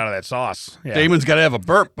 We gotta get it out of that sauce. Yeah. Damon's got to have a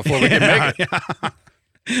burp before we can make it.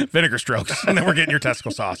 Yeah. Vinegar strokes, and then we're getting your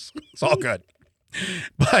testicle sauce. It's all good.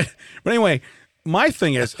 But anyway, my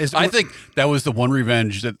thing is I think that was the one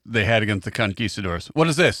revenge that they had against the conquistadors. What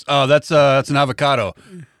is this? Oh, that's an avocado.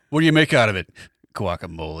 What do you make out of it?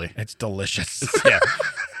 Guacamole. it's delicious. Yeah.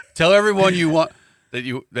 Tell everyone you want that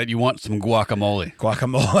you want some guacamole.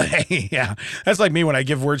 Guacamole. Yeah. That's like me when I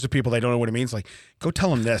give words to people they don't know what it means. Like, go tell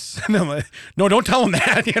them this. And I'm like, no, don't tell them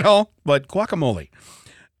that, But guacamole.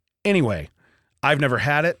 Anyway, I've never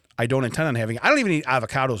had it. I don't intend on having it. I don't even eat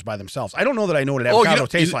avocados by themselves. I don't know that I know what an avocado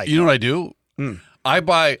tastes like. You know what I do? I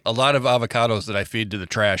buy a lot of avocados that I feed to the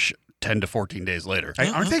trash 10 to 14 days later.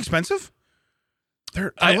 Aren't they expensive?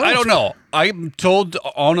 I don't know. I'm told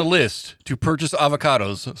on a list to purchase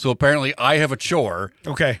avocados, so apparently I have a chore.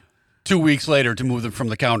 Okay. 2 weeks later to move them from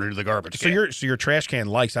the counter to the garbage can. So your trash can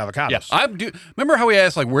likes avocados. Yeah, remember how we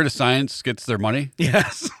asked where does science gets their money?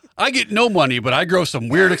 Yes. I get no money, but I grow some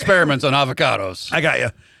weird experiments on avocados. I got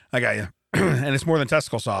you. And it's more than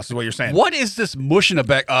testicle sauce, is what you're saying. What is this mush in a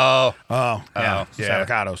bag? Yeah. It's yeah.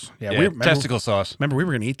 avocados. Yeah. Yeah, testicle sauce. Remember, we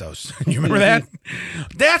were going to eat those. You remember that?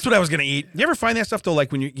 That's what I was going to eat. You ever find that stuff, though?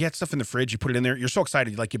 Like when you get stuff in the fridge, you put it in there. You're so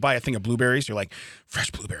excited. Like you buy a thing of blueberries. You're like,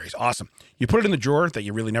 fresh blueberries. Awesome. You put it in the drawer that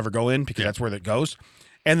you really never go in because that's where it goes.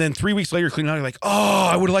 And then 3 weeks later, you're cleaning out. You're like, oh,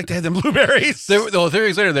 I would have liked to have them blueberries. 3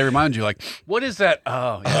 weeks later, they remind you, like, what is that?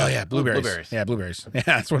 Oh, yeah, blueberries. Yeah, blueberries. Yeah,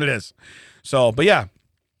 that's what it is. So, but yeah.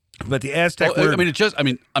 But the Aztec word...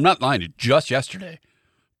 I'm not lying to you. Just yesterday,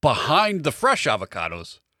 behind the fresh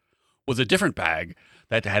avocados was a different bag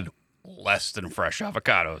that had less than fresh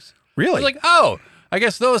avocados. Really? I was like, oh, I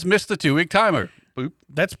guess those missed the 2-week timer. Boop.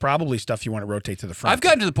 That's probably stuff you want to rotate to the front. I've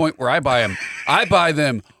gotten to the point where I buy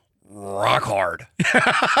them rock hard.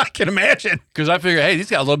 I can imagine. Because I figure, hey,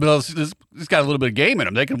 he's got a little bit of game in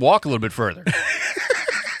him. They can walk a little bit further.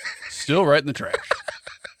 Still right in the trash.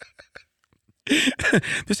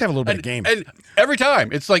 Just have a little bit of game. And every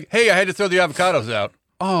time, it's like, hey, I had to throw the avocados out.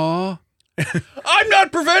 Aw. I'm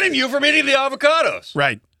not preventing you from eating the avocados.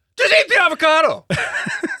 Right. Just eat the avocado.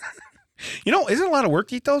 Isn't it a lot of work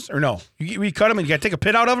to eat those? Or no? We cut them and you got to take a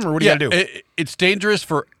pit out of them? Or what do you got to do? It's dangerous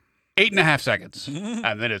for 8.5 seconds.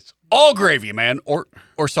 And then it's all gravy, man. Or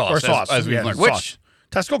sauce. Or sauce. As we've learned. Sauce.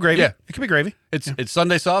 Testicle gravy. Yeah. It could be gravy. It's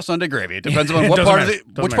Sunday sauce, Sunday gravy. It depends on which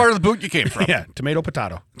part of the boot you came from. Yeah, tomato,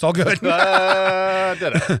 potato. It's all good.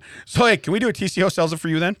 So, hey, can we do a TCO sells it for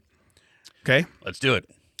you then? Okay. Let's do it.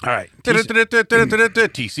 All right.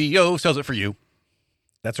 TCO sells it for you.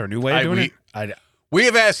 That's our new way of doing it? We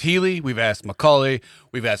have asked Healy. We've asked Macaulay.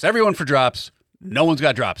 We've asked everyone for drops. No one's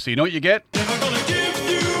got drops. So you know what you get?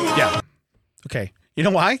 Yeah. Okay. You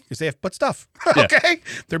know why? Because they have put stuff. Yeah. Okay.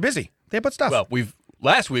 They're busy. They have put stuff. Well,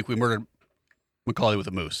 last week we murdered Macaulay with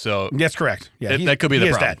a moose. So that's correct. Yeah, that could be the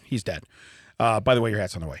problem. He's dead. By the way, your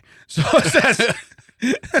hat's on the way. So it says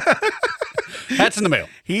hat's in the mail.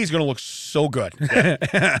 He's going to look so good. Yeah.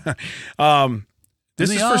 This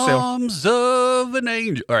is for sale. Arms of an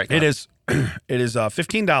angel. All right. It is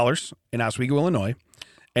 $15 in Oswego, Illinois.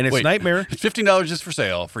 And it's Nightmare. It's $15 just for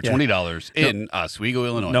sale for $20 in Oswego,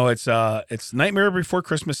 Illinois. No, it's Nightmare Before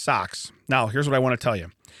Christmas socks. Now, here's what I want to tell you.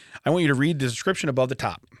 I want you to read the description above the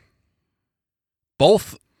top.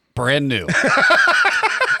 Both brand new.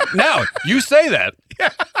 Now, you say that.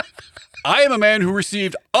 I am a man who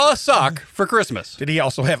received a sock for Christmas. Did he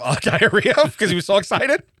also have diarrhea because he was so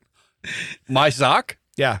excited? My sock?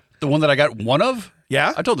 Yeah. The one that I got one of?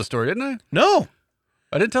 Yeah. I told the story, didn't I? No.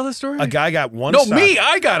 I didn't tell the story? A guy got one sock. No, me.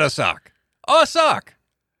 I got a sock. A sock.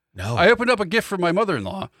 No. I opened up a gift from my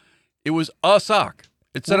mother-in-law. It was a sock.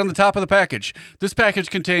 It said on the top of the package, this package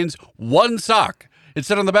contains one sock. It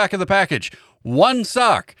said on the back of the package, one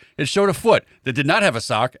sock. It showed a foot that did not have a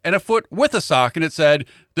sock and a foot with a sock, and it said,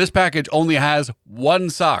 this package only has one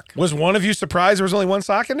sock. Was one of you surprised there was only one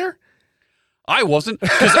sock in there? I wasn't,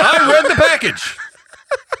 because I read the package.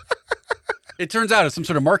 It turns out it's some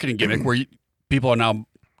sort of marketing gimmick where people are now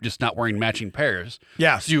just not wearing matching pairs.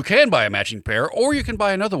 Yeah. So you can buy a matching pair, or you can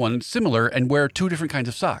buy another one similar and wear two different kinds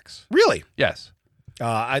of socks. Really? Yes.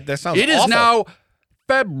 That sounds It awful. is now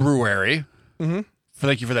February. Mm-hmm.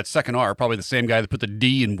 Thank you for that second R. Probably the same guy that put the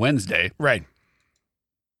D in Wednesday. Right.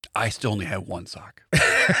 I still only have one sock.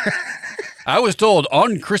 I was told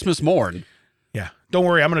on Christmas morn. Yeah. Don't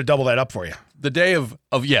worry. I'm going to double that up for you. The day of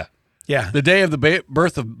Yeah. the day of the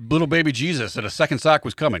birth of little baby Jesus, that a second sock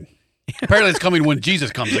was coming. Apparently, it's coming when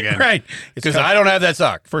Jesus comes again. Right. Because I don't have that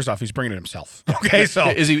sock. First off, he's bringing it himself. Okay, so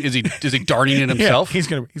Is he darning it himself? Yeah, he's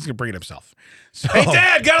gonna bring it himself. So, Hey,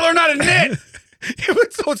 Dad, gotta learn how to knit.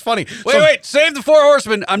 So it's funny. Wait, save the 4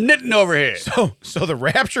 horsemen. I'm knitting over here. So the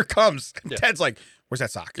rapture comes. And Ted's like, "Where's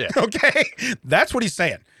that sock?" Yeah. Okay, that's what he's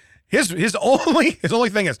saying. His only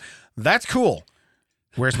thing is, that's cool.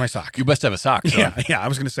 Where's my sock? You best have a sock. Son. Yeah. I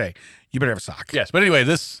was gonna say, you better have a sock. Yes, but anyway,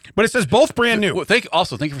 But it says both brand new. Well, thank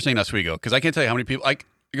you for saying Oswego, because I can't tell you how many people, like,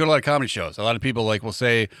 you go to a lot of comedy shows. A lot of people will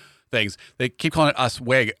say things. They keep calling it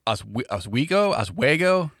Oswego.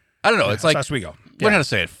 I don't know. It's like Oswego. Learn how to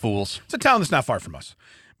say it, fools. It's a town that's not far from us.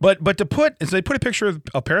 But they put a picture of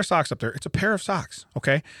a pair of socks up there. It's a pair of socks,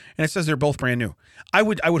 okay? And it says they're both brand new. I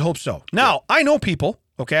would hope so. Now, I know people,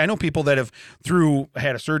 okay? I know people that have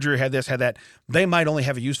had a surgery, had this, had that. They might only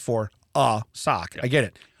have a use for a sock. I get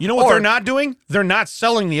it. You know what they're not doing? They're not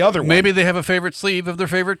selling the other one. Maybe they have a favorite sleeve of their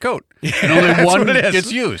favorite coat. And only one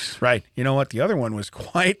gets used. Right. You know what? The other one was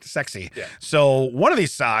quite sexy. Yeah. So one of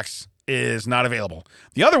these socks is not available.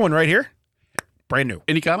 The other one right here, brand new.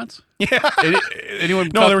 Any comments? Yeah. Anyone?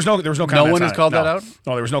 No, there was no comments. No one has on it. called No. that out?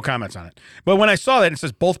 No, there was no comments on it. But when I saw that, it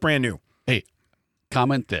says both brand new. Hey,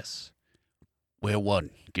 comment this. Wear one.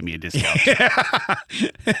 Give me a discount.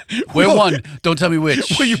 Wear one. Don't tell me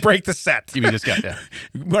which. Will you break the set? Give me a discount. Yeah.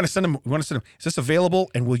 We want to send them. Is this available?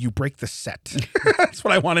 And will you break the set? That's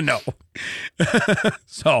what I want to know.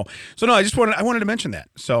 So no, I wanted to mention that.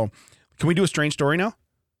 So can we do a strange story now?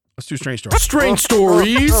 Let's do a strange story. Strange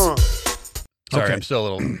stories. Sorry, Okay. I'm still a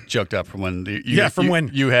little choked up from when when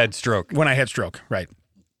you had stroke. When I had stroke, right.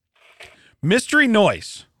 Mystery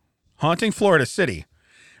noise haunting Florida City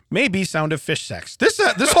may be sound of fish sex. This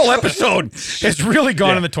whole episode has really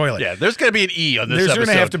gone in the toilet. Yeah, there's going to be an E on this There's episode.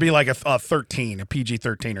 going to have to be like a 13, a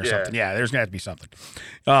PG-13 or something. Yeah, there's going to have to be something.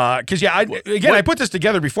 Because, I put this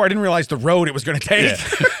together before. I didn't realize the road it was going to take.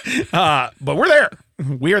 Yeah. But we're there.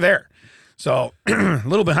 We are there. So a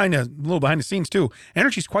little behind the scenes, too.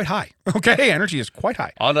 Energy's quite high. Okay? Energy is quite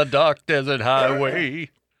high. On a dark desert highway.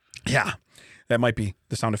 Yeah. That might be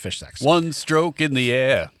the sound of fish sex. One stroke in the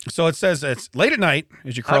air. So it says it's late at night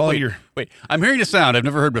as you crawl into your... Wait, I'm hearing a sound I've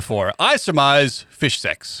never heard before. I surmise fish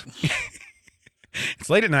sex. It's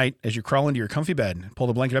late at night as you crawl into your comfy bed and pull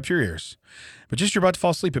the blanket up to your ears. But just as you're about to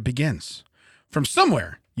fall asleep, it begins. From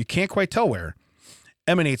somewhere, you can't quite tell where,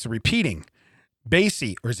 emanates a repeating,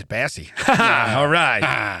 bassy, or is it bassy? All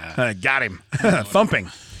right. Got him. Thumping.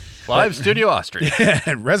 Live studio ostrich.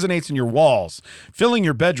 It resonates in your walls, filling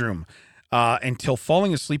your bedroom, until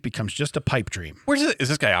falling asleep becomes just a pipe dream. Is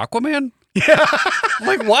this guy Aquaman? Yeah.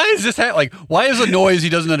 Like, why is this why is a noise he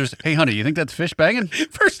doesn't understand? Hey, honey, you think that's fish banging?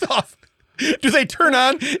 First off, do they turn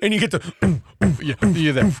on and you get the...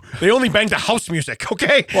 You're there. They only bang the house music,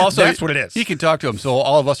 okay? Well, also, that's what it is. He can talk to him, so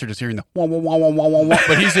all of us are just hearing the wah, wah, wah, wah, wah, wah, wah.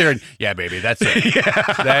 But he's hearing, yeah, baby, that's it.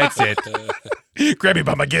 Yeah. That's it. Grab me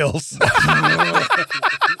by my gills. Oh,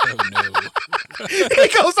 no. He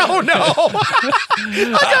goes, oh, no.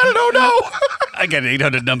 I got an oh, no. I got an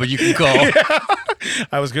 800 number you can call. Yeah.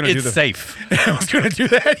 I was going to do It's safe. I was going to do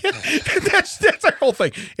that. That's our whole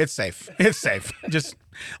thing. It's safe. It's safe. Just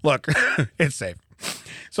look, it's safe.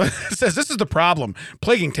 So it says this is the problem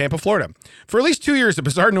plaguing Tampa, Florida. For at least 2 years, the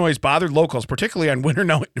bizarre noise bothered locals, particularly on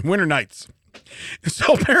winter nights.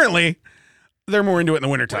 So apparently, they're more into it in the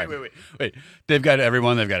wintertime. Wait. They've got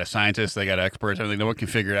everyone. They've got a scientist. They got experts. Everything. No one can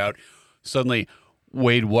figure it out. Suddenly,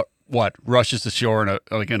 Wade what rushes to shore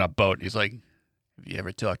in a boat. He's like, "Have you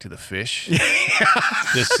ever talked to the fish?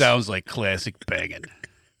 This sounds like classic banging."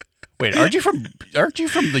 Wait, aren't you from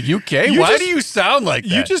the UK? Why do you sound like that?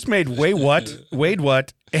 You just made Wade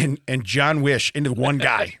What, and John Wish into one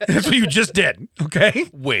guy. That's what you just did. Okay,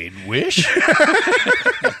 Wade Wish.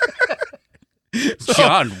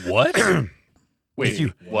 John what?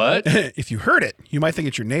 Wait, what? If you heard it, you might think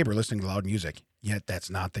it's your neighbor listening to loud music. Yet that's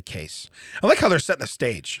not the case. I like how they're setting the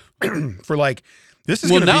stage for like, this is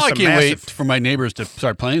going to be some now I can't massive... wait for my neighbors to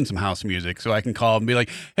start playing some house music so I can call and be like,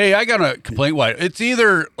 hey, I got a complaint. What? It's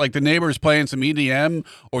either like the neighbors playing some EDM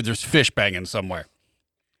or there's fish banging somewhere.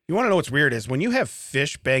 You want to know what's weird is when you have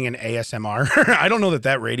fish banging ASMR, I don't know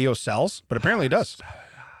that radio sells, but apparently it does.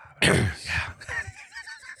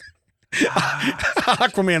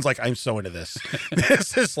 Aquaman's like, I'm so into this.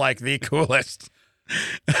 This is like the coolest.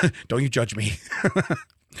 Don't you judge me.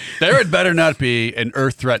 There had better not be an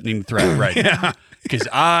earth-threatening threat, right? Yeah. Because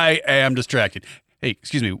I am distracted. Hey,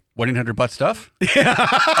 excuse me, 1-800-BUTT stuff? Yeah.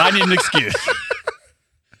 I need an excuse.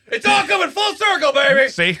 It's all coming full circle, baby.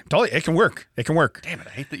 See? Told you, it can work. It can work. Damn it,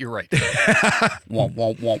 I hate that you're right. Womp,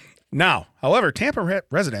 womp, womp. Now, however, Tampa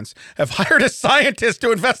residents have hired a scientist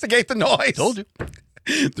to investigate the noise. Told you.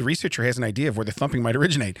 The researcher has an idea of where the thumping might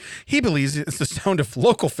originate. He believes it's the sound of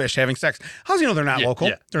local fish having sex. How does he know they're not local?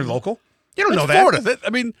 Yeah. They're local. You don't It's know that. Florida. I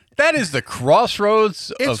mean, that is the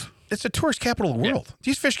crossroads of. It's a tourist capital of the world.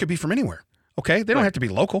 These fish could be from anywhere. Okay, they don't have to be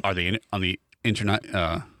local. Are they on the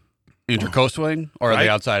intercoastal wing, or are they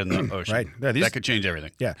outside in the ocean? Right. Yeah, that could change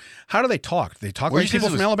everything. Yeah. How do they talk? Do they talk Where like people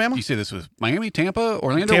from was, Alabama? You say this was Miami, Tampa,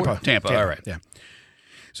 Orlando? Tampa. All right. Yeah.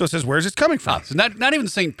 So it says, where's this coming from? So not even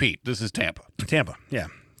St. Pete. This is Tampa. Tampa. Yeah.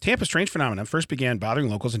 Tampa's strange phenomenon first began bothering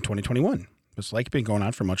locals in 2021. It's like been going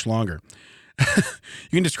on for much longer.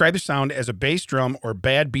 You can describe the sound as a bass drum or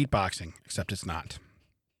bad beatboxing, except it's not.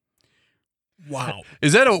 Wow.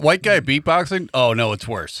 Is that a white guy beatboxing? Oh, no, it's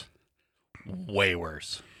worse. Way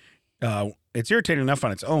worse. It's irritating enough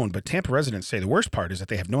on its own, but Tampa residents say the worst part is that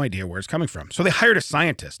they have no idea where it's coming from. So they hired a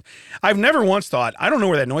scientist. I've never once thought, I don't know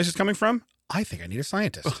where that noise is coming from. I think I need a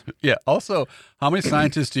scientist. Yeah. Also, how many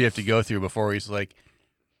scientists do you have to go through before he's like,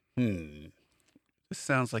 this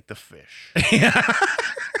sounds like the fish? Yeah.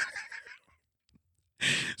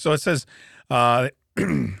 So it says, wow.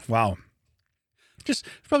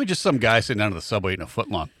 Probably just some guy sitting down at the subway eating a foot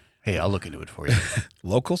long. Hey, I'll look into it for you.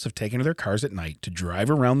 Locals have taken to their cars at night to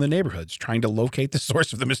drive around the neighborhoods trying to locate the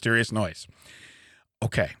source of the mysterious noise.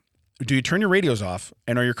 Okay. Do you turn your radios off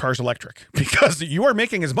and are your cars electric? Because you are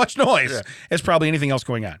making as much noise as probably anything else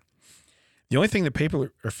going on. The only thing that people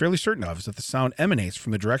are fairly certain of is that the sound emanates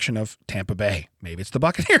from the direction of Tampa Bay. Maybe it's the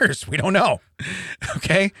Buccaneers. We don't know.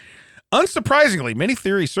 Okay. Unsurprisingly, many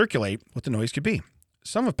theories circulate what the noise could be.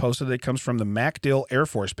 Some have posted that it comes from the MacDill Air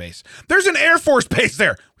Force Base. There's an Air Force Base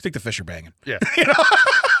there. We think the fish are banging. Yeah.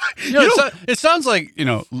 It it sounds like,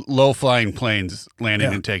 low-flying planes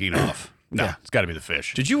landing and taking off. No, it's got to be the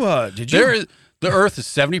fish. Did you? The Earth is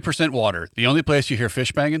 70% water. The only place you hear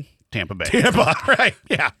fish banging, Tampa Bay. Tampa, right.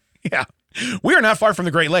 Yeah. We are not far from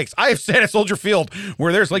the Great Lakes. I have sat at Soldier Field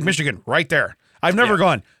where there's Lake Michigan right there. I've never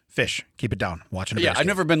gone, fish, keep it down, watching a bear I've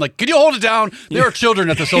never been like, can you hold it down? There are children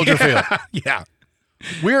at the Soldier Field. Yeah.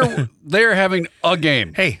 They're having a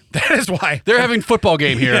game. Hey, that is why. They're having football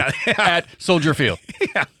game here at Soldier Field.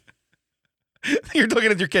 Yeah. You're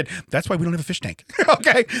looking at your kid. That's why we don't have a fish tank.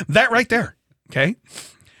 Okay. That right there. Okay.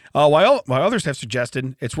 While others have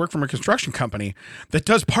suggested it's work from a construction company that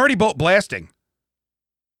does party boat blasting.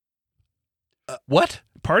 What?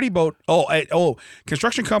 Party boat.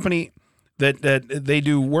 Construction company that they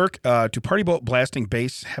do work to party boat blasting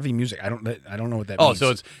bass heavy music. I don't know what that means. Oh,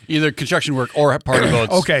 so it's either construction work or party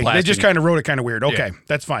boats. Okay. Blasting. They just kind of wrote it kind of weird. Okay.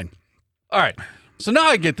 That's fine. All right. So now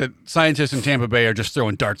I get that scientists in Tampa Bay are just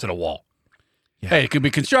throwing darts at a wall. Yeah. Hey, it could be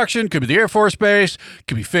construction, could be the Air Force Base,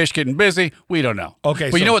 could be fish getting busy. We don't know. Okay.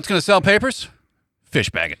 But you know what's going to sell papers? Fish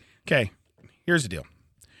bagging. Okay. Here's the deal.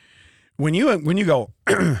 When you go,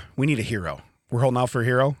 we need a hero. We're holding out for a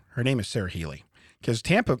hero. Her name is Sarah Healy. Because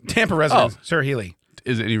Tampa resident, Sarah Healy.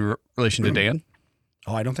 Is it any relation to Dan?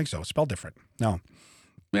 Oh, I don't think so. It's spelled different. No.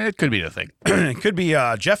 It could be the thing. It could be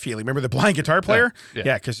Jeff Healy. Remember the blind guitar player?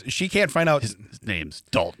 Yeah, because she can't find out. His name's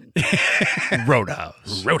Dalton.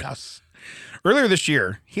 Roadhouse. Earlier this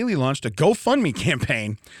year, Healy launched a GoFundMe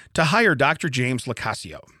campaign to hire Dr. James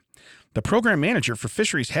Lacasio, the program manager for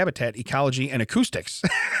Fisheries Habitat, Ecology, and Acoustics.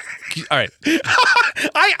 All right.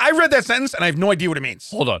 I read that sentence, and I have no idea what it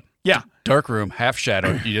means. Hold on. Yeah. Dark room, half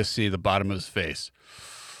shadow. You just see the bottom of his face.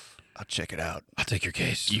 I'll check it out. I'll take your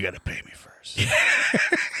case. You got to pay me first.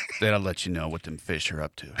 Then I'll let you know what them fish are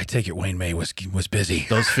up to. I take it Wayne May was busy.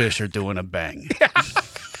 Those fish are doing a bang.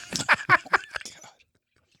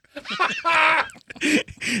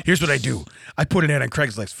 Here's what I do. I put an ad on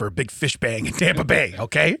Craigslist for a big fish bang in Tampa Bay,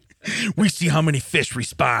 okay? We see how many fish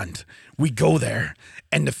respond. We go there,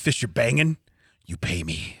 and the fish are banging, you pay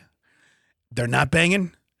me. They're not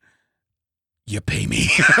banging, you pay me.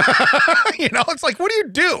 It's like, what do you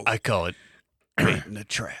do? I call it baiting the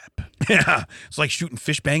trap. Yeah, it's like shooting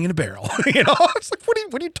fish bang in a barrel. It's like,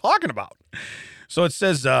 what are you talking about? So it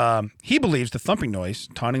says he believes the thumping noise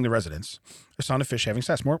taunting the residents, the sound of fish having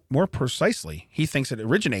sex. More precisely, he thinks it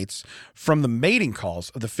originates from the mating calls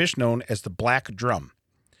of the fish known as the black drum.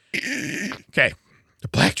 Okay, the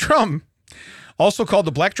black drum, also called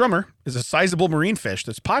the black drummer, is a sizable marine fish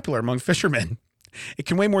that's popular among fishermen. It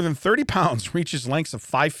can weigh more than 30 pounds, reaches lengths of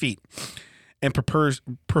 5 feet, and prefers.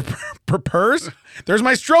 There's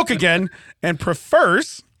my stroke again, and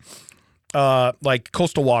prefers like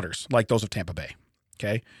coastal waters, like those of Tampa Bay.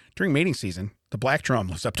 Okay, during mating season, the black drum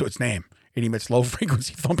lives up to its name. It emits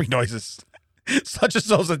low-frequency thumping noises, such as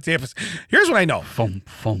those of Tampa. Here's what I know.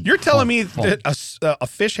 You're telling me that a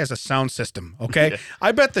fish has a sound system, okay? Yeah.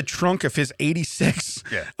 I bet the trunk of his 86,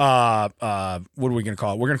 what are we going to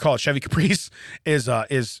call it? We're going to call it Chevy Caprice, is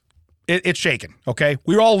It's shaking. Okay,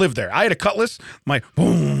 we all live there. I had a cutlass. My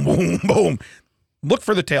boom, boom, boom. Look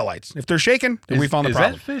for the taillights. If they're shaking, then we found the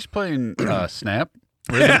problem. Is that fish playing snap?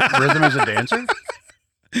 Rhythm as a dancer?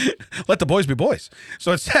 Let the boys be boys.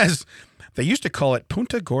 So it says they used to call it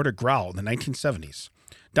Punta Gorda Growl in the 1970s.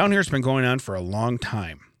 Down here, it's been going on for a long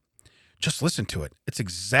time. Just listen to it. It's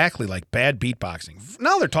exactly like bad beatboxing.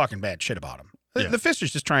 Now they're talking bad shit about him. Yeah. The fish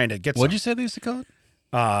is just trying to get What'd you say they used to call it?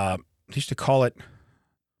 They used to call it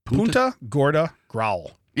Punta Gorda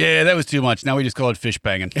Growl. Yeah, that was too much. Now we just call it fish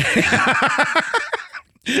banging.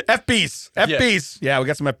 FBs. Yeah, we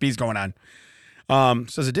got some FBs going on.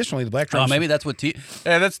 Says additionally, the black drums. Maybe that's what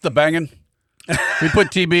that's the banging. We put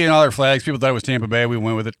TB in all our flags. People thought it was Tampa Bay. We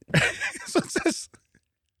went with it. So it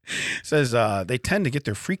says they tend to get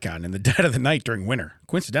their freak on in the dead of the night during winter.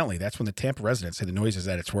 Coincidentally, that's when the Tampa residents say the noise is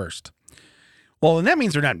at its worst. Well, and that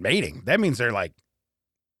means they're not mating. That means they're like,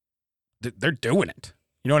 they're doing it.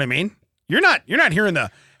 You know what I mean? You're not hearing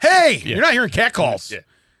the, hey, you're not hearing catcalls. Yeah.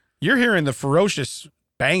 You're hearing the ferocious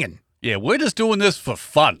banging. Yeah, we're just doing this for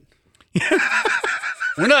fun.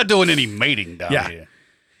 We're not doing any mating down here.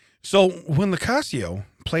 So when Lacasio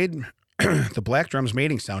played the black drum's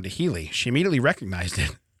mating sound to Healy, she immediately recognized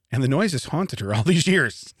it, and the noise has haunted her all these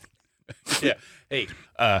years. Yeah. Hey,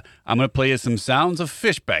 I'm going to play you some sounds of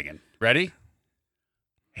fish banging. Ready?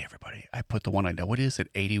 Hey, everybody, I put the one I know it is at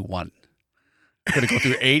 81. I'm going to go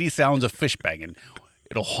through 80 sounds of fish banging.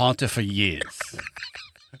 It'll haunt her for years.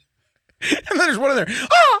 And then there's one in there.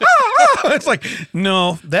 It's like,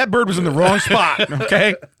 no, that bird was in the wrong spot.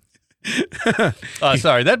 Okay.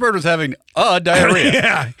 Sorry, that bird was having diarrhea.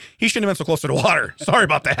 Yeah. He shouldn't have been so close to the water. Sorry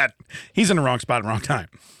about that. He's in the wrong spot at the wrong time.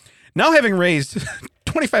 Now, having raised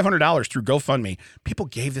 $2,500 through GoFundMe, people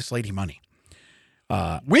gave this lady money.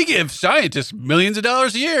 We give scientists millions of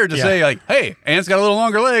dollars a year to say, like, hey, Ant's got a little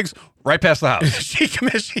longer legs right past the house. She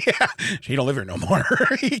don't live here no more.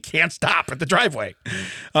 He can't stop at the driveway.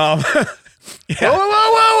 Whoa.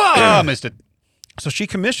 I missed it. So she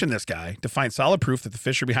commissioned this guy to find solid proof that the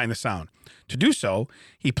fish are behind the sound. To do so,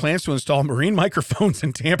 he plans to install marine microphones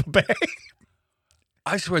in Tampa Bay.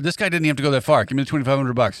 I swear, this guy didn't have to go that far. Give me the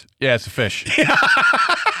 $2,500. Yeah, it's a fish.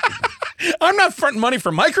 I'm not fronting money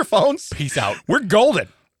for microphones. Peace out. We're golden.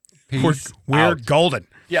 Peace We're out. golden.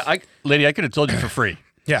 Yeah, lady, I could have told you for free.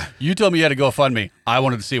 Yeah. You told me you had to go fund me. I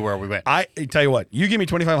wanted to see where we went. I tell you what, you give me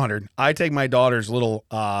 $2,500. I take my daughter's little,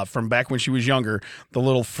 from back when she was younger, the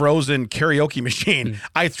little frozen karaoke machine.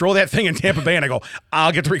 I throw that thing in Tampa Bay and I go,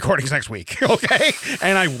 I'll get the recordings next week. Okay.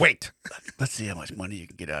 And I wait. Let's see how much money you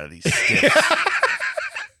can get out of these sticks.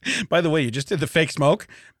 By the way, you just did the fake smoke.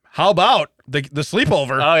 How about the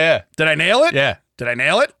sleepover? Oh, yeah. Did I nail it? Yeah. Did I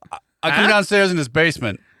nail it? I come downstairs in his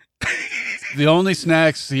basement. The only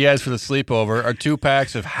snacks he has for the sleepover are 2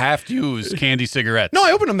 packs of half-used candy cigarettes. No,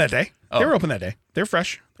 I opened them that day. Oh. They were open that day. They're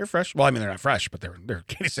fresh. Well, I mean, they're not fresh, but they're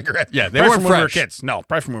candy cigarettes. Yeah, they probably weren't from when we were fresh. kids. No,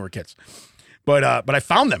 probably from when we were kids. But I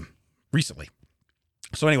found them recently.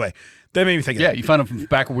 So anyway, that made me think of that. You found them from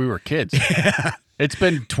back when we were kids. Yeah. It's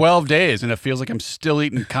been 12 days, and it feels like I'm still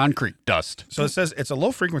eating concrete dust. So it says it's a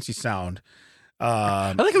low-frequency sound.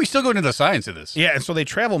 I like how we still go into the science of this. Yeah, and so they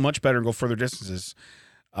travel much better and go further distances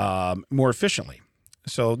more efficiently.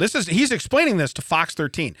 So he's explaining this to Fox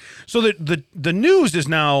 13. So the news is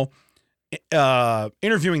now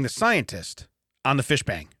interviewing the scientist on the fish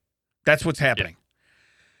bang. That's what's happening. Yeah.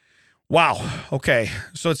 Wow. Okay.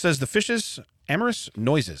 So it says the fish's amorous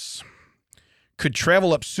noises could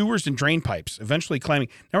travel up sewers and drain pipes, eventually climbing.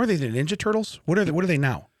 Now, are they the Ninja Turtles? What are they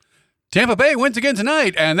now? Tampa Bay wins again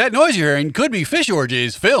tonight, and that noise you're hearing could be Fish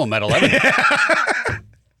Orgies film at 11.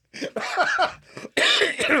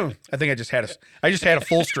 I think I just had a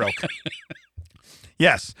full stroke.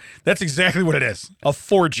 Yes, that's exactly what it is. A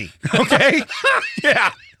 4G. Okay?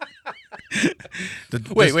 Yeah.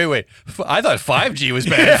 Wait. I thought 5G was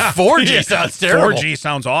bad. 4G sounds terrible. 4G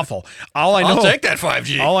sounds awhere. I'll take that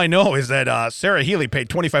 5G. All I know is that Sarah Healy paid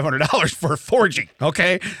 $2,500 for 4G.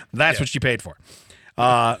 Okay? That's what she paid for.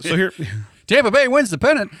 So here... Tampa Bay wins the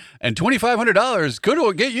pennant, and $2,500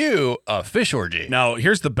 could get you a fish orgy. Now,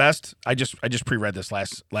 here's the best. I just pre-read this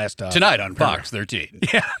last tonight on Fox 13.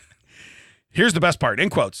 Yeah. Here's the best part. In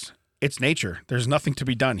quotes, it's nature. There's nothing to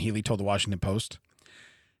be done, Healy told the Washington Post.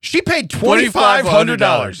 She paid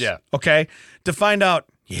 $2,500. Yeah. Okay? To find out,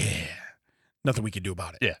 nothing we could do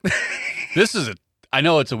about it. Yeah. I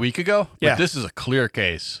know it's a week ago, but Yeah. this is a clear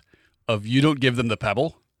case of you don't give them the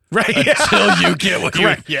pebble. Right. Until you get what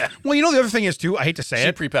Correct. Yeah. Well, you know, the other thing is, too, I hate to say She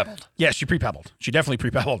it. pre-pebbled. Yeah, she pre-pebbled. She definitely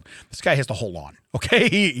pre-pebbled. This guy has the whole lawn. Okay?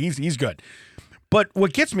 He's good. But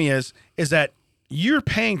what gets me is that you're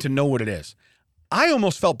paying to know what it is. I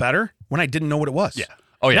almost felt better when I didn't know what it was. Yeah.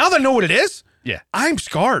 Oh, yeah. Now that I know what it is, Yeah. I'm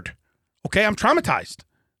scarred. Okay, I'm traumatized.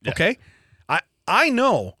 Yeah. Okay, I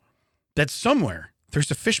know that somewhere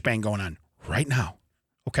there's a fish bang going on right now.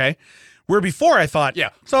 Okay, where before I thought, Yeah.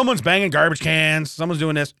 someone's banging garbage cans, someone's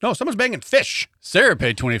doing this. No, someone's banging fish. Sarah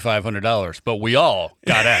paid $2,500, but we all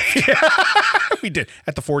got effed. We did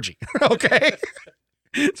at the 4G. Okay,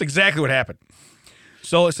 it's exactly what happened.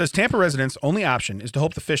 So it says Tampa residents' only option is to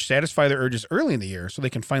hope the fish satisfy their urges early in the year so they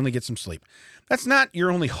can finally get some sleep. That's not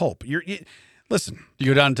your only hope. Listen. You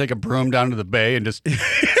go down and take a broom down to the bay and just,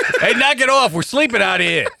 hey, knock it off. We're sleeping out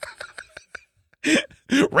here.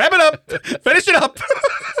 Wrap it up. Finish it up.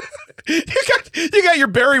 You got your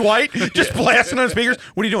Barry White just blasting on speakers.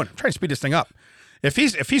 What are you doing? I'm trying to speed this thing up. If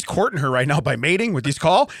he's courting her right now by mating with this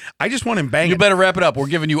call, I just want him banging. You better wrap it up. We're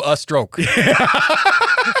giving you a stroke.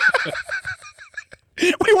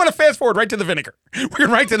 We want to fast forward right to the vinegar. We're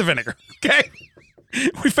going right to the vinegar. Okay.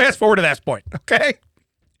 We fast forward to that point. Okay.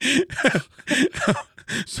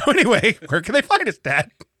 So anyway, where can they find us, Dad?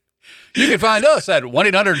 You can find us at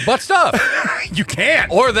 1-800-BUTT-STUFF. You can.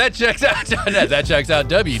 Or that checks out. That checks out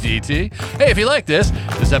WDT. Hey, if you like this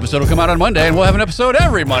episode will come out on Monday, and we'll have an episode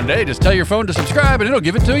every Monday. Just tell your phone to subscribe, and it'll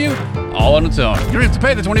give it to you all on its own. You don't have to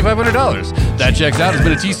pay the $2,500. That checks out has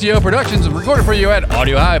been a TCO Productions and recorded for you at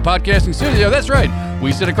Audio High Podcasting Studio. That's right.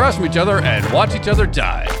 We sit across from each other and watch each other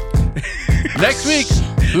die. Next week,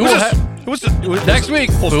 we will have. Next week,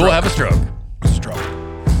 we will have a stroke. Stroke.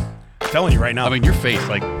 I'm telling you right now. I mean, your face,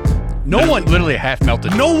 like, no one literally half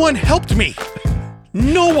melted. No one helped me.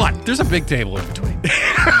 No one. There's a big table in between.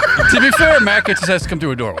 To be fair, Matt just has to come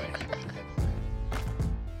through a doorway.